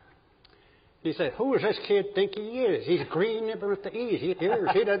much. He said, who does this kid think he is? He's green at the ease. He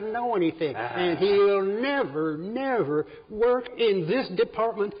doesn't know anything. And he'll never, never work in this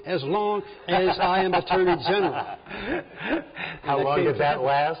department as long as I am Attorney General. How long did that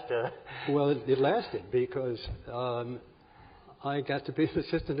last? Well, it lasted because I got to be the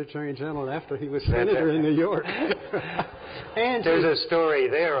Assistant Attorney General after he was Senator in New York. And there's a story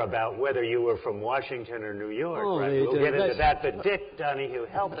there about whether you were from Washington or New York. Oh, right? We'll get into that. But Dick Donahue,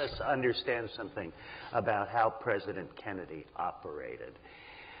 help us understand something about how President Kennedy operated.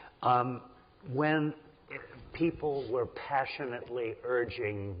 When people were passionately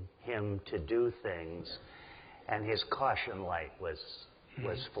urging him to do things, and his caution light was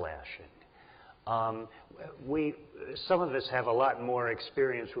flashing. Some of us have a lot more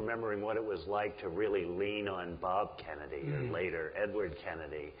experience remembering what it was like to really lean on Bob Kennedy or later Edward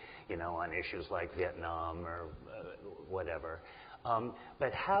Kennedy, on issues like Vietnam or whatever.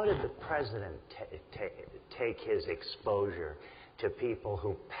 But how did the president take his exposure to people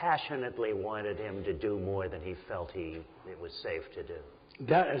who passionately wanted him to do more than he felt it was safe to do?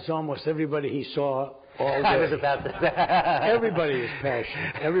 That is almost everybody he saw all day. I was about to... Everybody is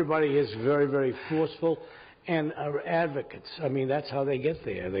passionate. Everybody is very, very forceful and are advocates. I mean, that's how they get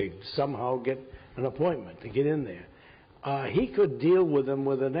there. They somehow get an appointment to get in there. He could deal with them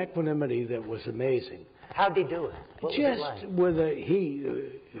with an equanimity that was amazing. How'd he do it? What was it like? He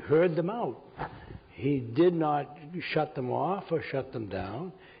heard them out. He did not shut them off or shut them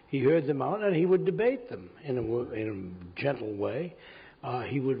down. He heard them out, and he would debate them in a gentle way.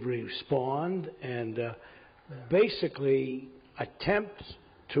 He would respond and basically attempt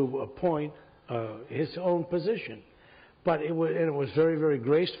to appoint his own position. But it was very, very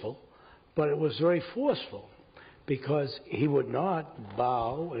graceful, but it was very forceful because he would not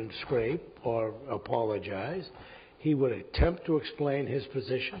bow and scrape or apologize. He would attempt to explain his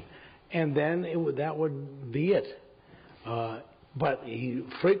position, and then that would be it. But he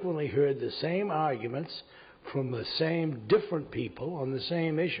frequently heard the same arguments from the same different people on the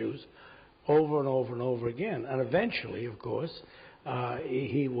same issues over and over and over again. And eventually, of course,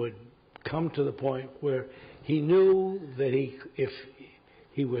 he would come to the point where he knew that if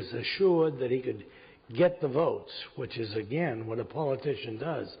he was assured that he could get the votes, which is, again, what a politician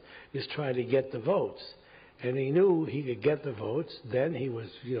does, is try to get the votes. And he knew he could get the votes. Then he was,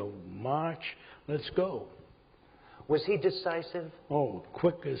 march, let's go. Was he decisive? Oh,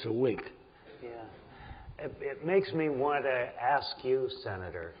 quick as a wink. Yeah. It makes me want to ask you,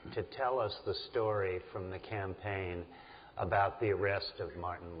 Senator, to tell us the story from the campaign about the arrest of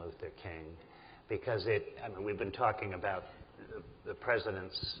Martin Luther King. Because we've been talking about the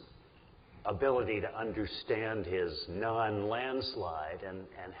president's ability to understand his non-landslide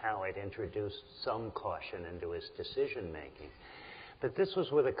and how it introduced some caution into his decision-making. But this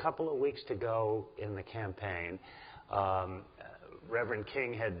was with a couple of weeks to go in the campaign. Reverend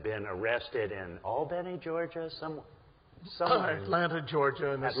King had been arrested in Albany, Georgia, somewhere. Atlanta,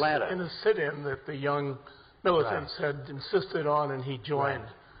 Georgia, in a sit-in that the young militants had insisted on, and he joined.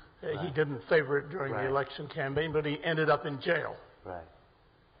 Right. He didn't favor it during the election campaign, but he ended up in jail. Right.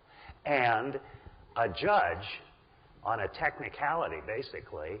 And a judge, on a technicality,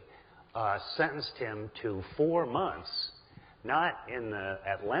 basically, sentenced him to 4 months, not in the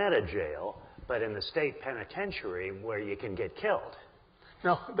Atlanta jail, but in the state penitentiary where you can get killed.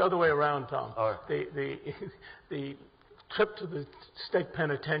 No, the other way around, Tom. Or The trip to the state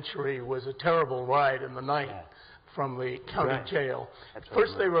penitentiary was a terrible ride in the night from the county jail.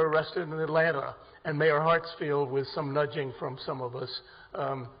 First they were arrested in Atlanta, and Mayor Hartsfield, with some nudging from some of us,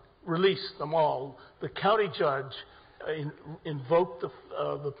 released them all. The county judge invoked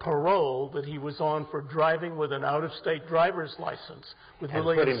the parole that he was on for driving with an out-of-state driver's license with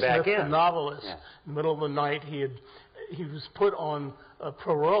William Smith, the novelist. In the middle of the night, he was put on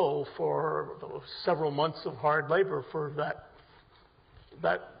parole for several months of hard labor for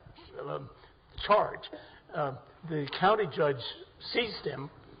that charge. The county judge seized him,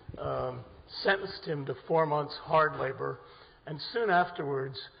 sentenced him to 4 months hard labor, and soon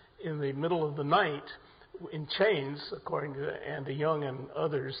afterwards, in the middle of the night, in chains, according to Andy Young and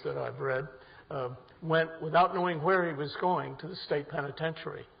others that I've read, went without knowing where he was going to the state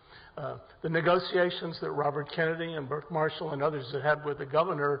penitentiary. The negotiations that Robert Kennedy and Burke Marshall and others had with the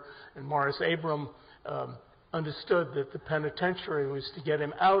governor and Morris Abram understood that the penitentiary was to get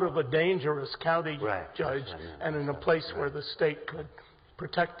him out of a dangerous county judge and in a place where the state could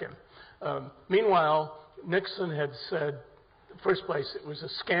protect him. Meanwhile, Nixon had said, first place, it was a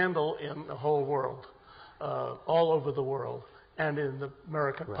scandal in the whole world, all over the world, and in the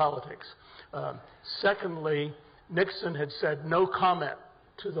American politics. Secondly, Nixon had said no comment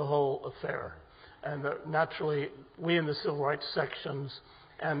to the whole affair. And naturally, we in the civil rights sections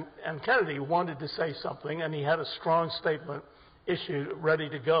and Kennedy wanted to say something, and he had a strong statement issued, ready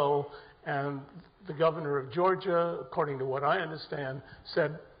to go, and the governor of Georgia, according to what I understand,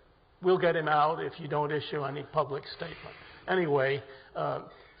 said, we'll get him out if you don't issue any public statement. Anyway,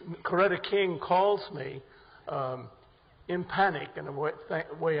 Coretta King calls me in panic in a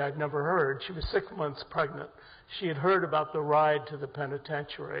way I'd never heard. She was 6 months pregnant. She had heard about the ride to the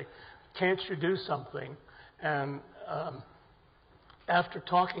penitentiary. Can't you do something? And after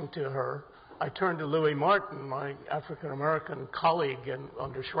talking to her, I turned to Louis Martin, my African-American colleague and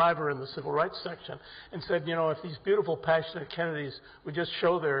under Shriver in the civil rights section, and said, you know, if these beautiful, passionate Kennedys would just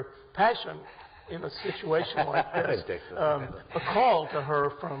show their passion in a situation like this, a call to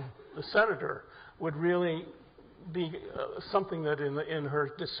her from the senator would really be something that in her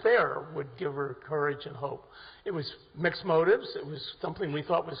despair would give her courage and hope. It was mixed motives. It was something we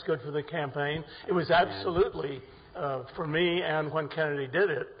thought was good for the campaign. It was absolutely, for me and when Kennedy did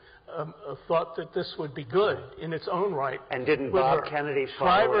it, a thought that this would be good in its own right. And didn't Bob Kennedy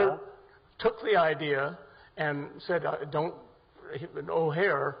follow Shriver up? took the idea and said,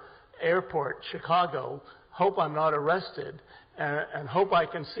 O'Hare Airport, Chicago, hope I'm not arrested, and hope I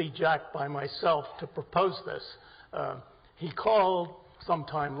can see Jack by myself to propose this. He called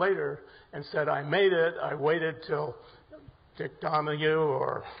sometime later and said, I made it. I waited till Dick Donahue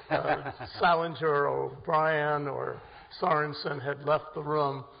or Salinger or O'Brien or Sorensen had left the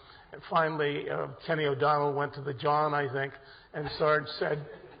room. And finally, Kenny O'Donnell went to the John, I think, and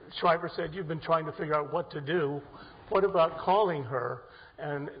Shriver said, you've been trying to figure out what to do. What about calling her?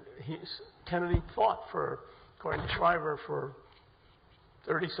 And Kennedy fought according to Shriver, for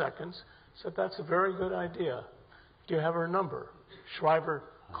 30 seconds. Said, that's a very good idea. Do you have her number? Shriver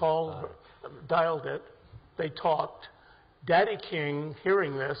called her, dialed it. They talked. Daddy King,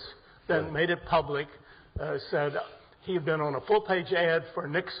 hearing this, then made it public, said he had been on a full-page ad for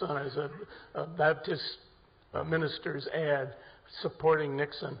Nixon as a Baptist minister's ad supporting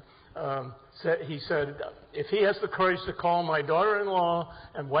Nixon. He said, if he has the courage to call my daughter-in-law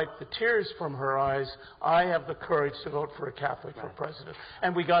and wipe the tears from her eyes, I have the courage to vote for a Catholic for president.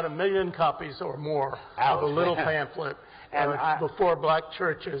 And we got 1 million copies or more of a little pamphlet before black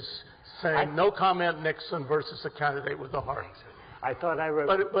churches saying, no comment Nixon versus a candidate with a heart. I thought I wrote...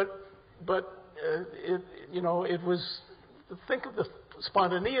 But it was, think of the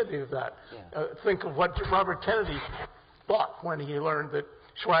spontaneity of that. Think of what Robert Kennedy thought when he learned that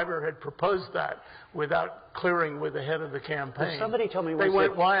Shriver had proposed that without clearing with the head of the campaign. Well, somebody told me once they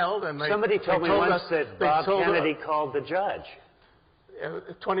went wild, and somebody told me once that Bob Kennedy called the judge.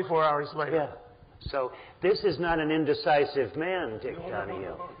 24 hours later. Yeah. So this is not an indecisive man, Dick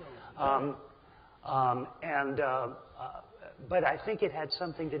Donahue. But I think it had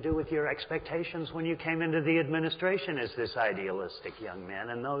something to do with your expectations when you came into the administration as this idealistic young man,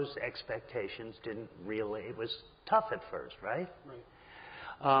 and those expectations didn't really. It was tough at first, right?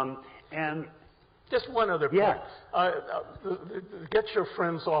 Right. And just one other point. Yeah. Get your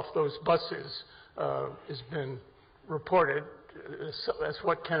friends off those buses has been reported. That's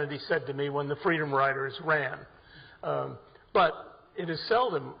what Kennedy said to me when the Freedom Riders ran. But it is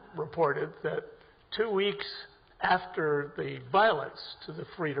seldom reported that 2 weeks after the violence to the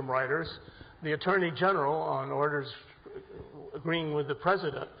Freedom Riders, the Attorney General, on orders agreeing with the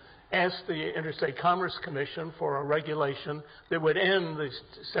President, asked the Interstate Commerce Commission for a regulation that would end the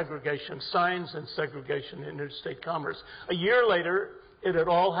segregation signs and segregation in interstate commerce. A year later, it had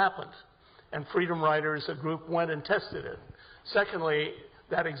all happened, and Freedom Riders, a group, went and tested it. Secondly,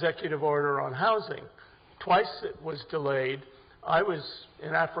 that executive order on housing, twice it was delayed. I was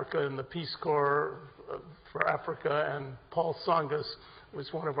in Africa in the Peace Corps for Africa, and Paul Songas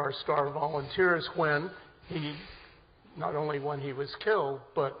was one of our star volunteers when he, not only when he was killed,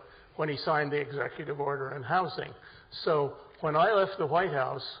 but when he signed the executive order on housing. So when I left the White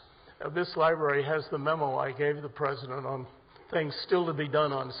House, this library has the memo I gave the President on things still to be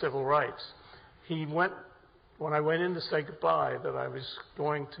done on civil rights. He went, when I went in to say goodbye, that I was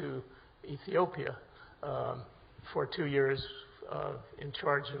going to Ethiopia for 2 years in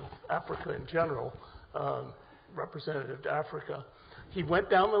charge of Africa in general, representative to Africa. He went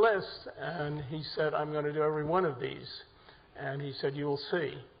down the list and he said, I'm going to do every one of these. And he said, you will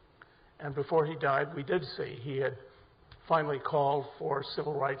see. And before he died, we did see. He had finally called for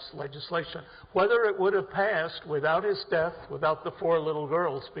civil rights legislation. Whether it would have passed without his death, without the 4 little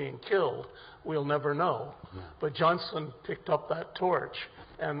girls being killed, we'll never know. Yeah. But Johnson picked up that torch,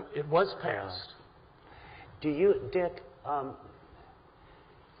 and it was passed. Do you, Dick,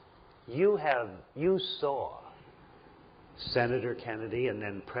 you saw Senator Kennedy and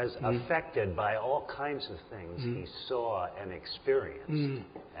then affected by all kinds of things he saw and experienced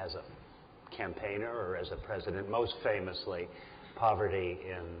as a campaigner or as a president, most famously poverty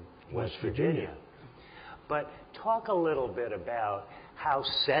in West Virginia. But talk a little bit about how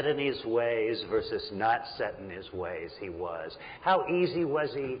set in his ways versus not set in his ways he was. How easy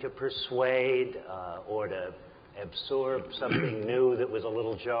was he to persuade or to absorb something new that was a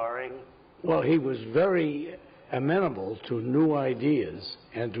little jarring? Well, he was very amenable to new ideas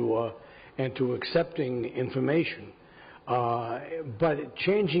and to accepting information. But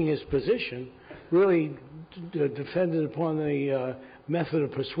changing his position really depended upon the method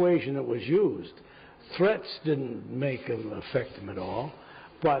of persuasion that was used. Threats didn't affect him at all,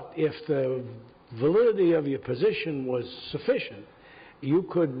 but if the validity of your position was sufficient, you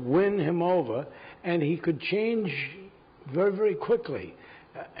could win him over, and he could change very, very quickly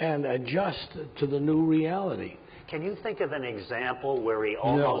and adjust to the new reality. Can you think of an example where he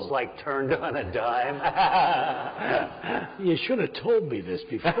almost like turned on a dime? You should have told me this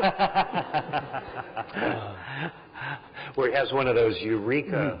before. Where he has one of those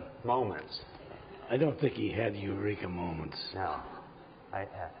eureka moments. I don't think he had eureka moments. No.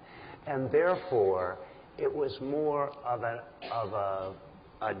 And therefore, it was more of a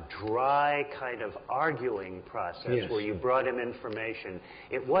dry kind of arguing process where you brought him information.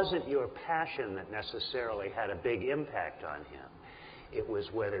 It wasn't your passion that necessarily had a big impact on him. It was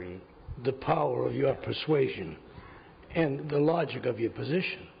whether you... The power of your persuasion and the logic of your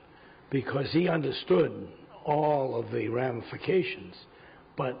position, because he understood all of the ramifications.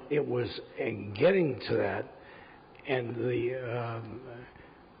 But it was in getting to that, and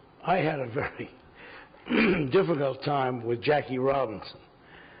I had a very difficult time with Jackie Robinson.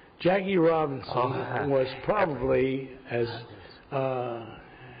 Jackie Robinson was probably as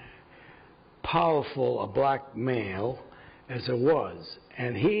powerful a black male as there was.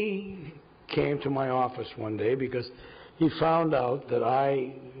 And he came to my office one day because he found out that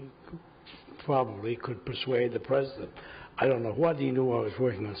I probably could persuade the president. I don't know what. He knew I was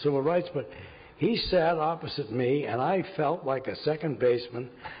working on civil rights, but he sat opposite me, and I felt like a second baseman,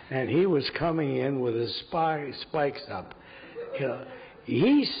 and he was coming in with his spikes up. You know,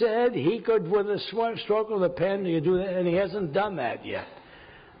 he said he could, with a stroke of the pen, you do that, and he hasn't done that yet.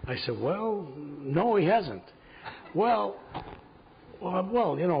 I said, well, no, he hasn't. Well,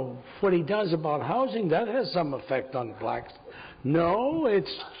 you know, what he does about housing, that has some effect on blacks. No,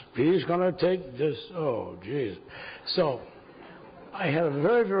 he's going to take this, oh, geez. So I had a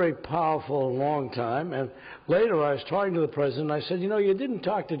very, very powerful long time, and later I was talking to the president, I said, you know, you didn't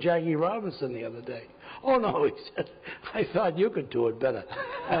talk to Jackie Robinson the other day. Oh, no, he said, I thought you could do it better.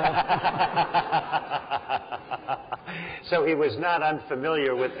 So he was not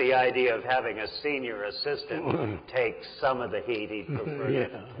unfamiliar with the idea of having a senior assistant take some of the heat he preferred.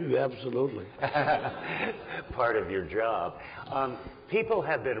 Yeah, absolutely. Part of your job. People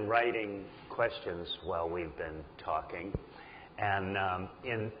have been writing questions while we've been talking, and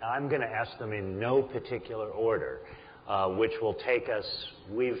I'm going to ask them in no particular order. Which will take us,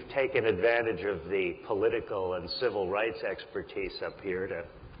 we've taken advantage of the political and civil rights expertise up here to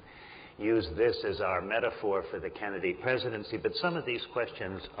use this as our metaphor for the Kennedy presidency, but some of these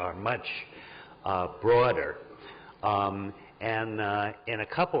questions are much broader. and in a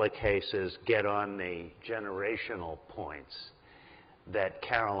couple of cases get on the generational points that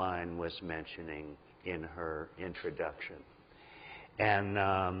Caroline was mentioning in her introduction. And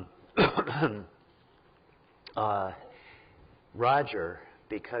Roger,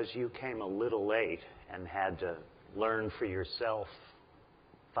 because you came a little late and had to learn for yourself,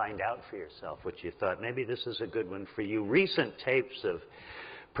 find out for yourself what you thought, maybe this is a good one for you. Recent tapes of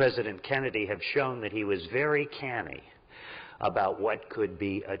President Kennedy have shown that he was very canny about what could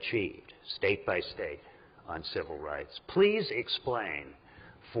be achieved, state by state, on civil rights. Please explain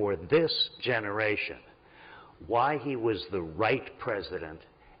for this generation why he was the right president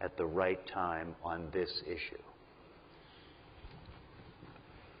at the right time on this issue.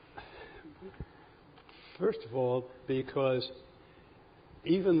 First of all, because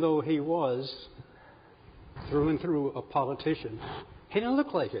even though he was through and through a politician, he didn't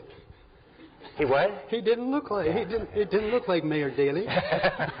look like it. He what? He didn't look like it didn't look like Mayor Daley.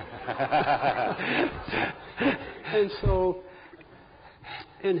 And so,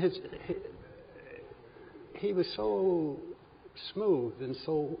 and he was so smooth and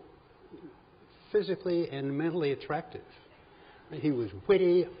so physically and mentally attractive. He was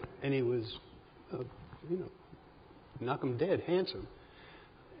witty, and he was, knock 'em dead handsome,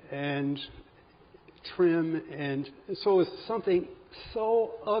 and trim, and so it's something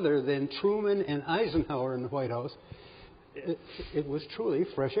so other than Truman and Eisenhower in the White House. It was truly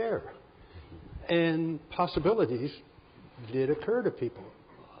fresh air, and possibilities did occur to people,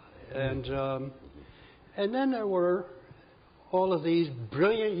 and then there were all of these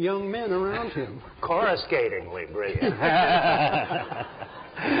brilliant young men around him. Coruscatingly brilliant.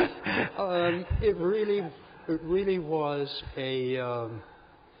 It really was a.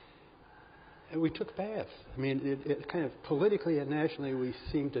 We took a bath. I mean, it kind of politically and nationally, we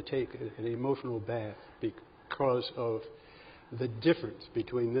seemed to take an emotional bath because of the difference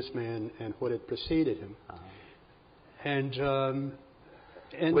between this man and what had preceded him. And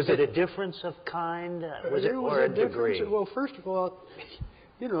was it a difference of kind? Was it or a degree? Well, first of all,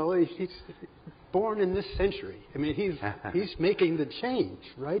 he's born in this century. I mean, he's making the change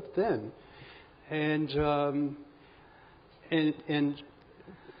right then, and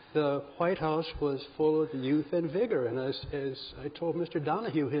the White House was full of youth and vigor. And as I told Mr.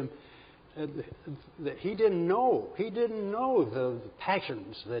 Donahue, that he didn't know the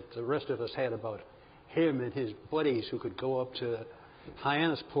passions that the rest of us had about him and his buddies who could go up to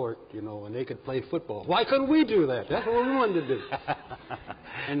Hyannisport, and they could play football. Why couldn't we do that? That's what we wanted to do.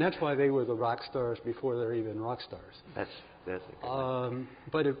 And that's why they were the rock stars before they're even rock stars. That's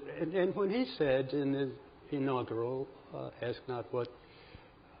and when he said in the inaugural, ask not what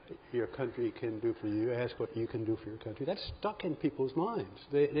your country can do for you, ask what you can do for your country, that stuck in people's minds.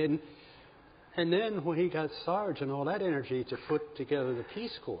 And then when he got Sarge and all that energy to put together the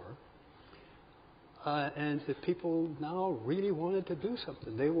Peace Corps, and the people now really wanted to do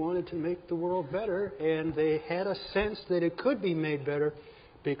something. They wanted to make the world better, and they had a sense that it could be made better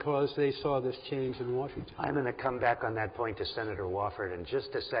because they saw this change in Washington. I'm going to come back on that point to Senator Wofford in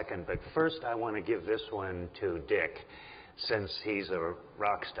just a second, but first I want to give this one to Dick, since he's a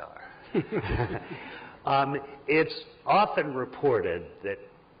rock star. It's often reported that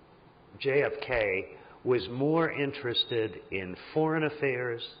JFK was more interested in foreign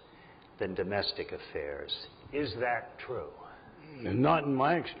affairs than domestic affairs. Is that true? Not in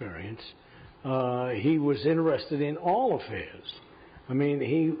my experience. He was interested in all affairs. I mean,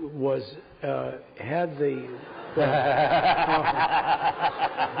 he was had the.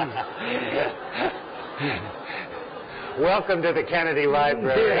 Welcome to the Kennedy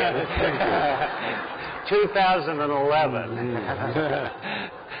Library. 2011.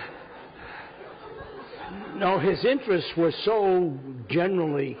 No, his interests were so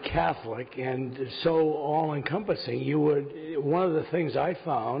generally Catholic and so all-encompassing. One of the things I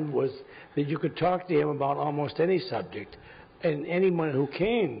found was that you could talk to him about almost any subject, and anyone who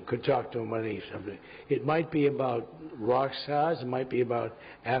came could talk to him about any subject. It might be about rock stars, it might be about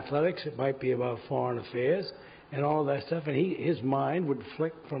athletics, it might be about foreign affairs, and all of that stuff. And his mind would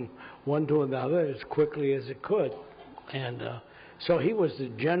flick from one to another as quickly as it could. And so he was a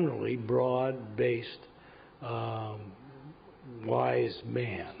generally broad-based, wise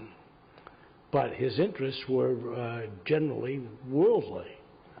man, but his interests were generally worldly.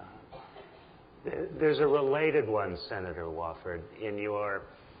 There's a related one, Senator Wofford, in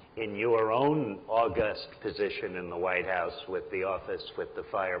your own august position in the White House with the office with the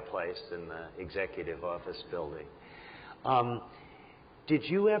fireplace in the executive office building. Did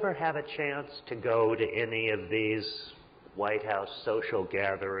you ever have a chance to go to any of these White House social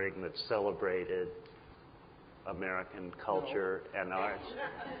gatherings that celebrated American culture and arts?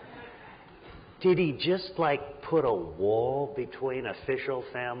 Did he just like put a wall between official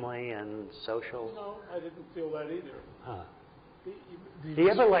family and social? No, I didn't feel that either. Huh. Did he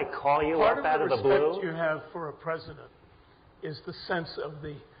ever like call you up out of the blue? Part of the respect you have for a president is the sense of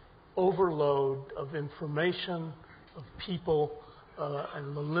the overload of information, of people,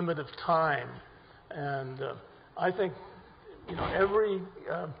 and the limit of time. And I think, you know,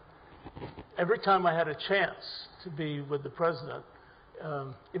 every time I had a chance to be with the president,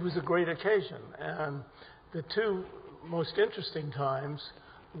 it was a great occasion. And the two most interesting times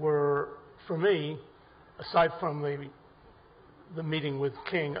were, for me, aside from the meeting with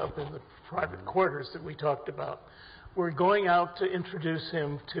King up in the private quarters that we talked about, were going out to introduce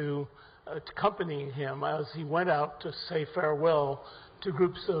him to accompanying him as he went out to say farewell to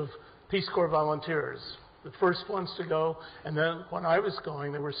groups of Peace Corps volunteers, the first ones to go. And then when I was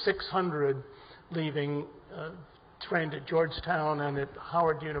going, there were 600 leaving, trained at Georgetown and at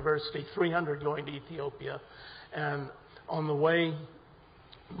Howard University, 300 going to Ethiopia. And on the way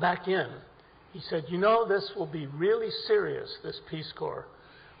back in, he said, you know, this will be really serious, this Peace Corps,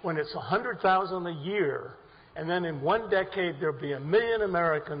 when it's 100,000 a year, and then in one decade there'll be 1 million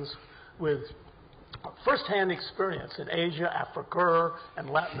Americans with first-hand experience in Asia, Africa, and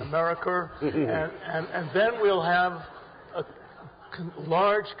Latin America, and then we'll have a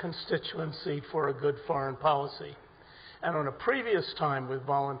large constituency for a good foreign policy. And on a previous time with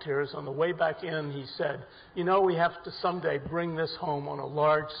volunteers, on the way back in, he said, you know, we have to someday bring this home on a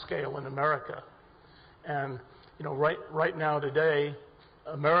large scale in America. And, you know, right now today,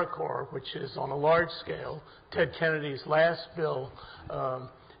 AmeriCorps, which is on a large scale, Ted Kennedy's last bill,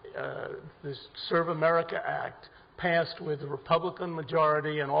 this Serve America Act, passed with a Republican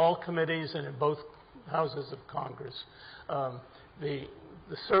majority in all committees and in both houses of Congress. The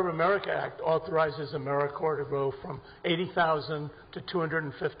Serve America Act authorizes AmeriCorps to go from 80,000 to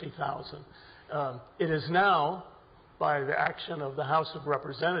 250,000. It is now, by the action of the House of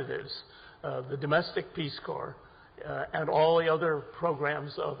Representatives, the Domestic Peace Corps, and all the other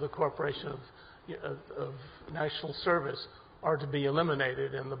programs of the Corporation of National Service are to be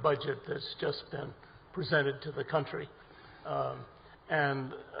eliminated in the budget that's just been presented to the country.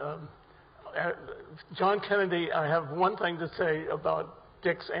 John Kennedy, I have one thing to say about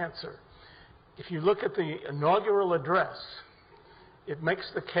Dick's answer. If you look at the inaugural address, it makes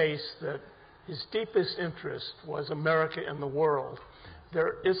the case that his deepest interest was America in the world.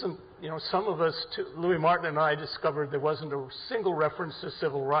 There isn't, you know, some of us, Louis Martin and I discovered there wasn't a single reference to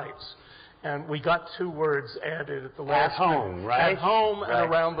civil rights. And we got 2 words added at the last minute. At home, right? At home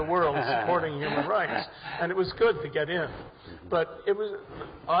and around the world, supporting human rights. And it was good to get in. But it was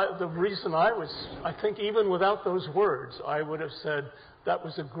the reason I think even without those words, I would have said that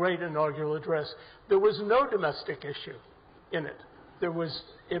was a great inaugural address. There was no domestic issue in it.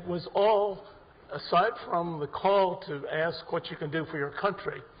 It was all, aside from the call to ask what you can do for your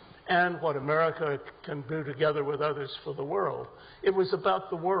country and what America can do together with others for the world, it was about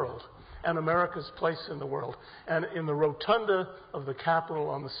the world and America's place in the world. And in the rotunda of the Capitol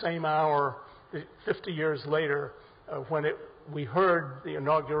on the same hour, 50 years later, when we heard the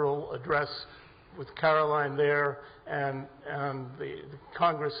inaugural address with Caroline there and the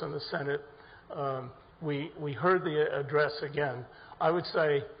Congress and the Senate, we heard the address again. I would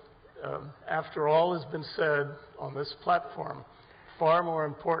say, after all has been said on this platform, far more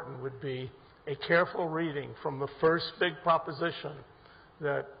important would be a careful reading from the first big proposition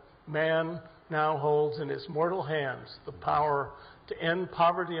that man now holds in his mortal hands the power to end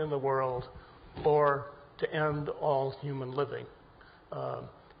poverty in the world or to end all human living.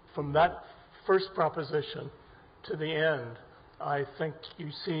 From that first proposition to the end, I think you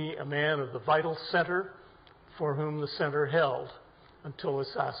see a man of the vital center for whom the center held until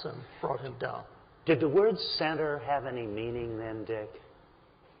assassin brought him down. Did the word center have any meaning then, Dick?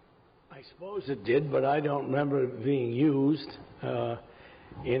 I suppose it did, but I don't remember it being used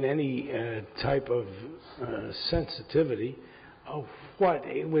in any type of sensitivity. What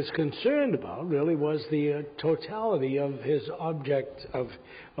it was concerned about really was the totality of his object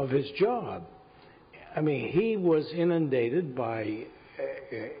of his job. I mean, he was inundated by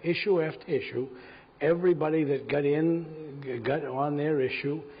issue after issue. Everybody that got in got on their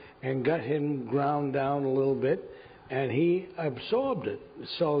issue and got him ground down a little bit, and he absorbed it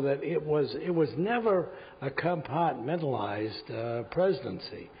so that it was never a compartmentalized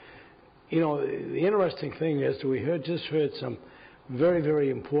presidency. You know, the interesting thing is we just heard some very, very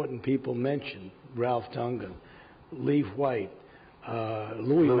important people mentioned: Ralph Dungan, Lee White,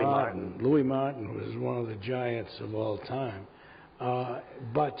 Louis Martin. Louis Martin was one of the giants of all time.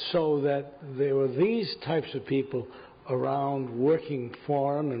 but so that there were these types of people around working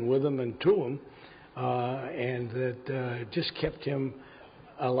for him and with him and to him, and that just kept him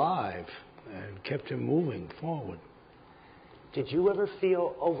alive and kept him moving forward. Did you ever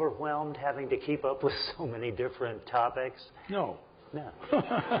feel overwhelmed having to keep up with so many different topics? No. No.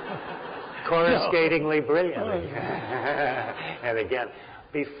 Coruscatingly brilliant. And again,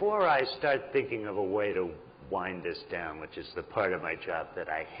 before I start thinking of a way to wind this down, which is the part of my job that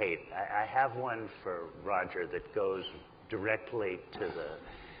I hate, I have one for Roger that goes directly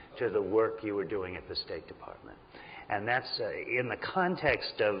to the work you were doing at the State Department. And that's in the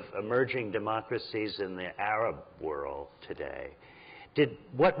context of emerging democracies in the Arab world today.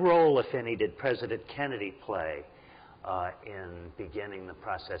 What role, if any, did President Kennedy play in beginning the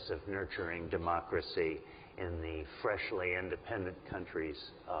process of nurturing democracy in the freshly independent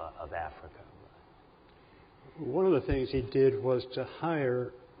countries of Africa? One of the things he did was to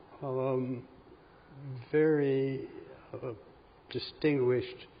hire very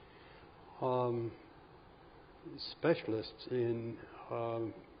distinguished specialists in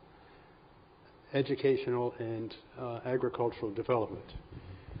educational and agricultural development.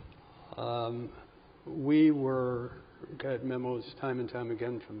 We got memos time and time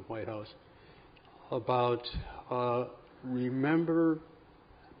again from the White House about remember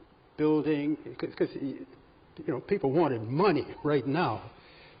building, because people wanted money right now.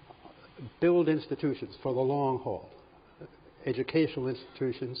 Build institutions for the long haul, educational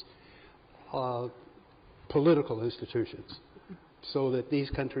institutions, political institutions, so that these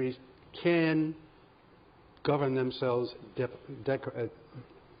countries can govern themselves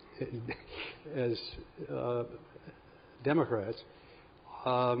as democrats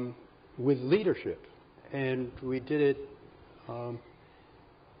with leadership. And we did it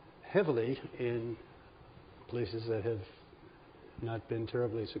heavily in places that have not been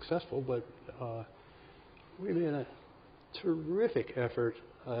terribly successful, but we made a terrific effort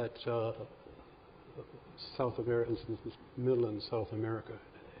at South America, Middle and South America,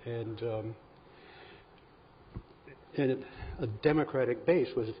 and a democratic base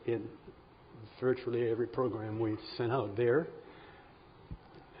was in virtually every program we sent out there.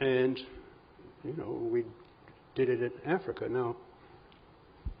 And we did it in Africa. Now,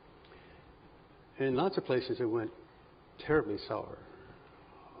 in lots of places it went terribly sour,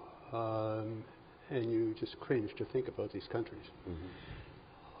 and you just cringe to think about these countries.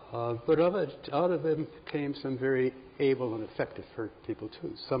 Mm-hmm. But out of them came some very able and effective people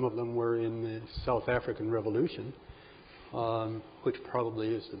too. Some of them were in the South African Revolution, which probably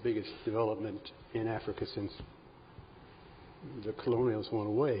is the biggest development in Africa since the colonials went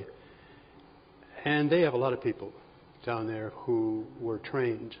away. And they have a lot of people down there who were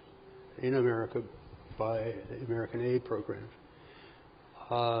trained in America by the American aid programs.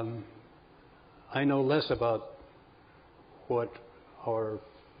 I know less about what our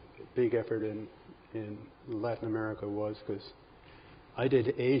big effort in Latin America was, because I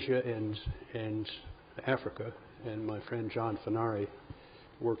did Asia and Africa, and my friend John Finari,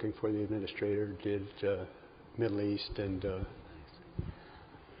 working for the administrator, did Middle East and...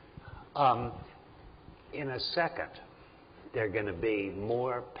 in a second, there are going to be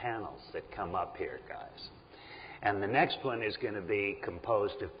more panels that come up here, guys. And the next one is going to be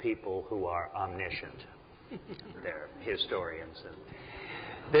composed of people who are omniscient. They're historians. And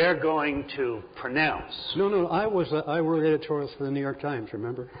they're going to pronounce. No, I wrote editorials for the New York Times,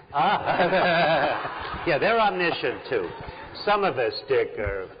 remember? Yeah, they're omniscient too. Some of us, Dick,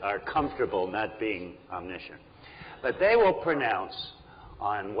 are comfortable not being omniscient. But they will pronounce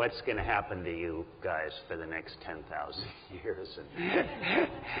on what's going to happen to you guys for the next 10,000 years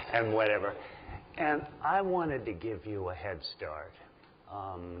and whatever. And I wanted to give you a head start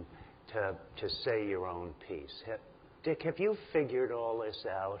to say your own piece. Dick, have you figured all this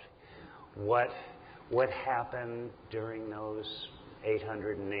out? What happened during those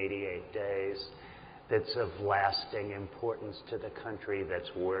 888 days that's of lasting importance to the country,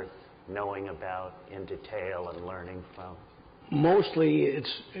 that's worth knowing about in detail and learning from? Mostly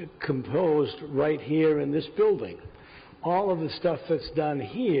it's composed right here in this building. All of the stuff that's done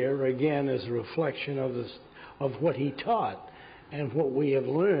here, again, is a reflection of what he taught. And what we have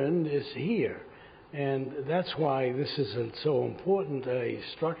learned is here. And that's why this is so important a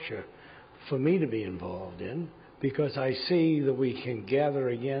structure for me to be involved in, because I see that we can gather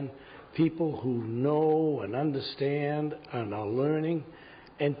again people who know and understand and are learning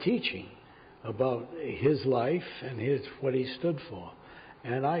and teaching about his life and what he stood for.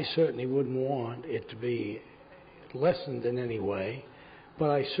 And I certainly wouldn't want it to be lessened in any way, but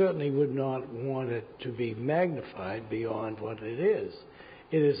I certainly would not want it to be magnified beyond what it is.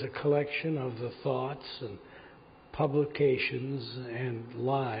 It is a collection of the thoughts and publications and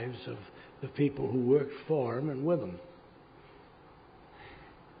lives of the people who worked for him and with him.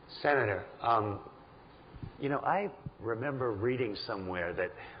 Senator, I remember reading somewhere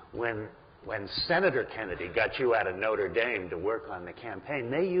that when Senator Kennedy got you out of Notre Dame to work on the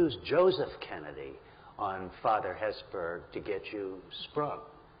campaign, they used Joseph Kennedy on Father Hesburgh to get you sprung.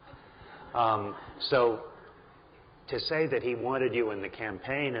 So to say that he wanted you in the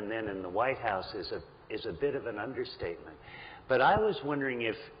campaign and then in the White House is a bit of an understatement. But I was wondering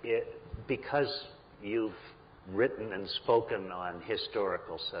if because you've written and spoken on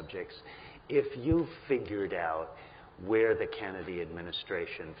historical subjects, if you've figured out where the Kennedy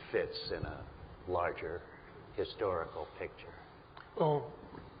administration fits in a larger historical picture. Well,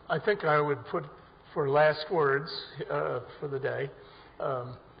 I think I would put for last words for the day,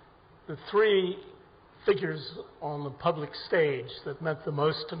 the three figures on the public stage that meant the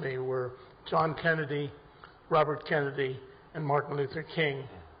most to me were John Kennedy, Robert Kennedy, and Martin Luther King.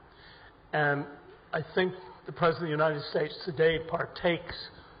 And I think the President of the United States today partakes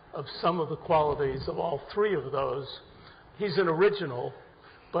of some of the qualities of all three of those. He's an original,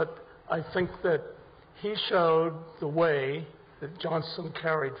 but I think that he showed the way that Johnson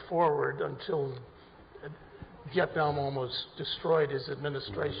carried forward until Vietnam almost destroyed his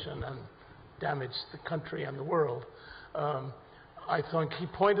administration and damaged the country and the world. I think he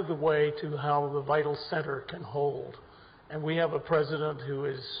pointed the way to how the vital center can hold. And we have a president who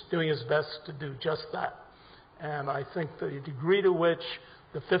is doing his best to do just that. And I think the degree to which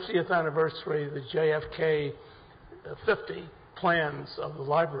the 50th anniversary of the JFK 50 plans of the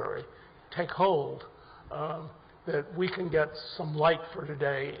library take hold, that we can get some light for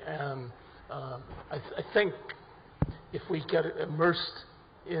today. And I think if we get immersed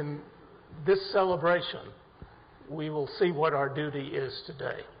in this celebration, we will see what our duty is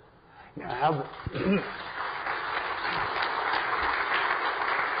today. Now,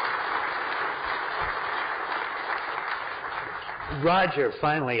 Roger,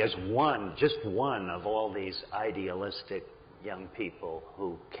 finally, as just one of all these idealistic young people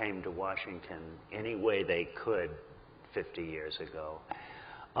who came to Washington any way they could 50 years ago,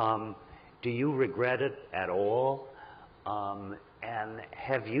 do you regret it at all? And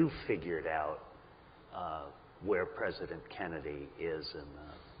have you figured out where President Kennedy is in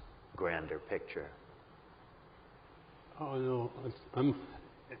the grander picture? Oh, no.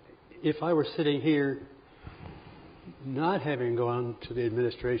 If I were sitting here not having gone to the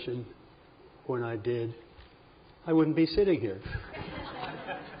administration when I did, I wouldn't be sitting here.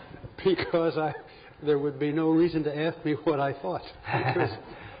 Because there would be no reason to ask me what I thought. Because,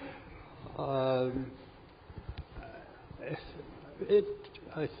 it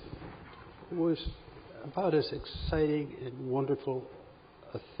was about as exciting and wonderful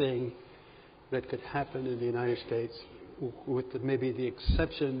a thing that could happen in the United States, with maybe the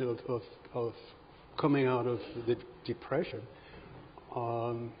exception of coming out of the Depression.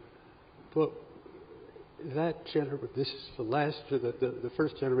 But this is the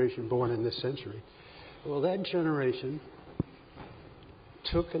first generation born in this century. Well, that generation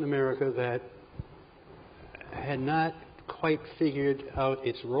took an America that had not quite figured out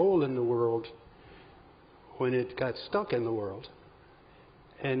its role in the world when it got stuck in the world,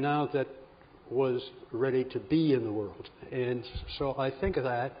 and now that was ready to be in the world. And so I think of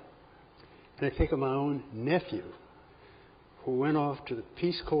that, and I think of my own nephew, who went off to the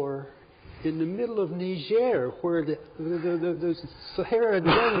Peace Corps in the middle of Niger, where the Sahara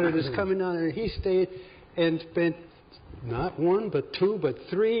Desert is coming down there. He stayed and spent not one, but two, but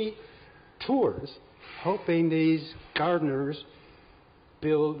three tours helping these gardeners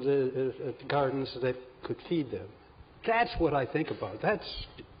build gardens that could feed them. That's what I think about. That's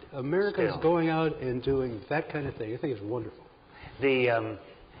Americans going out and doing that kind of thing. I think it's wonderful.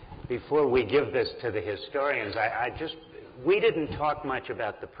 Before we give this to the historians, we didn't talk much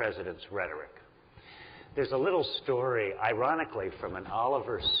about the president's rhetoric. There's a little story, ironically, from an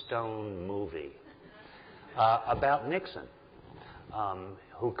Oliver Stone movie about Nixon,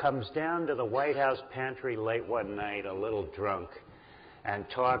 who comes down to the White House pantry late one night, a little drunk, and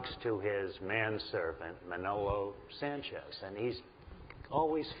talks to his manservant, Manolo Sanchez. And he's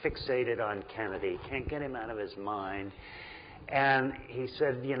always fixated on Kennedy, can't get him out of his mind. And he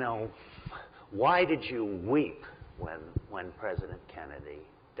said, why did you weep when President Kennedy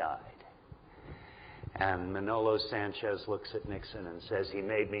died? And Manolo Sanchez looks at Nixon and says, he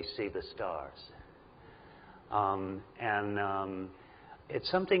made me see the stars. It's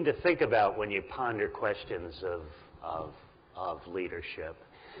something to think about when you ponder questions of leadership.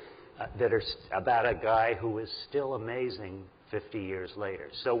 that are about a guy who is still amazing 50 years later.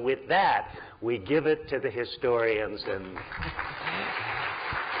 So with that, we give it to the historians and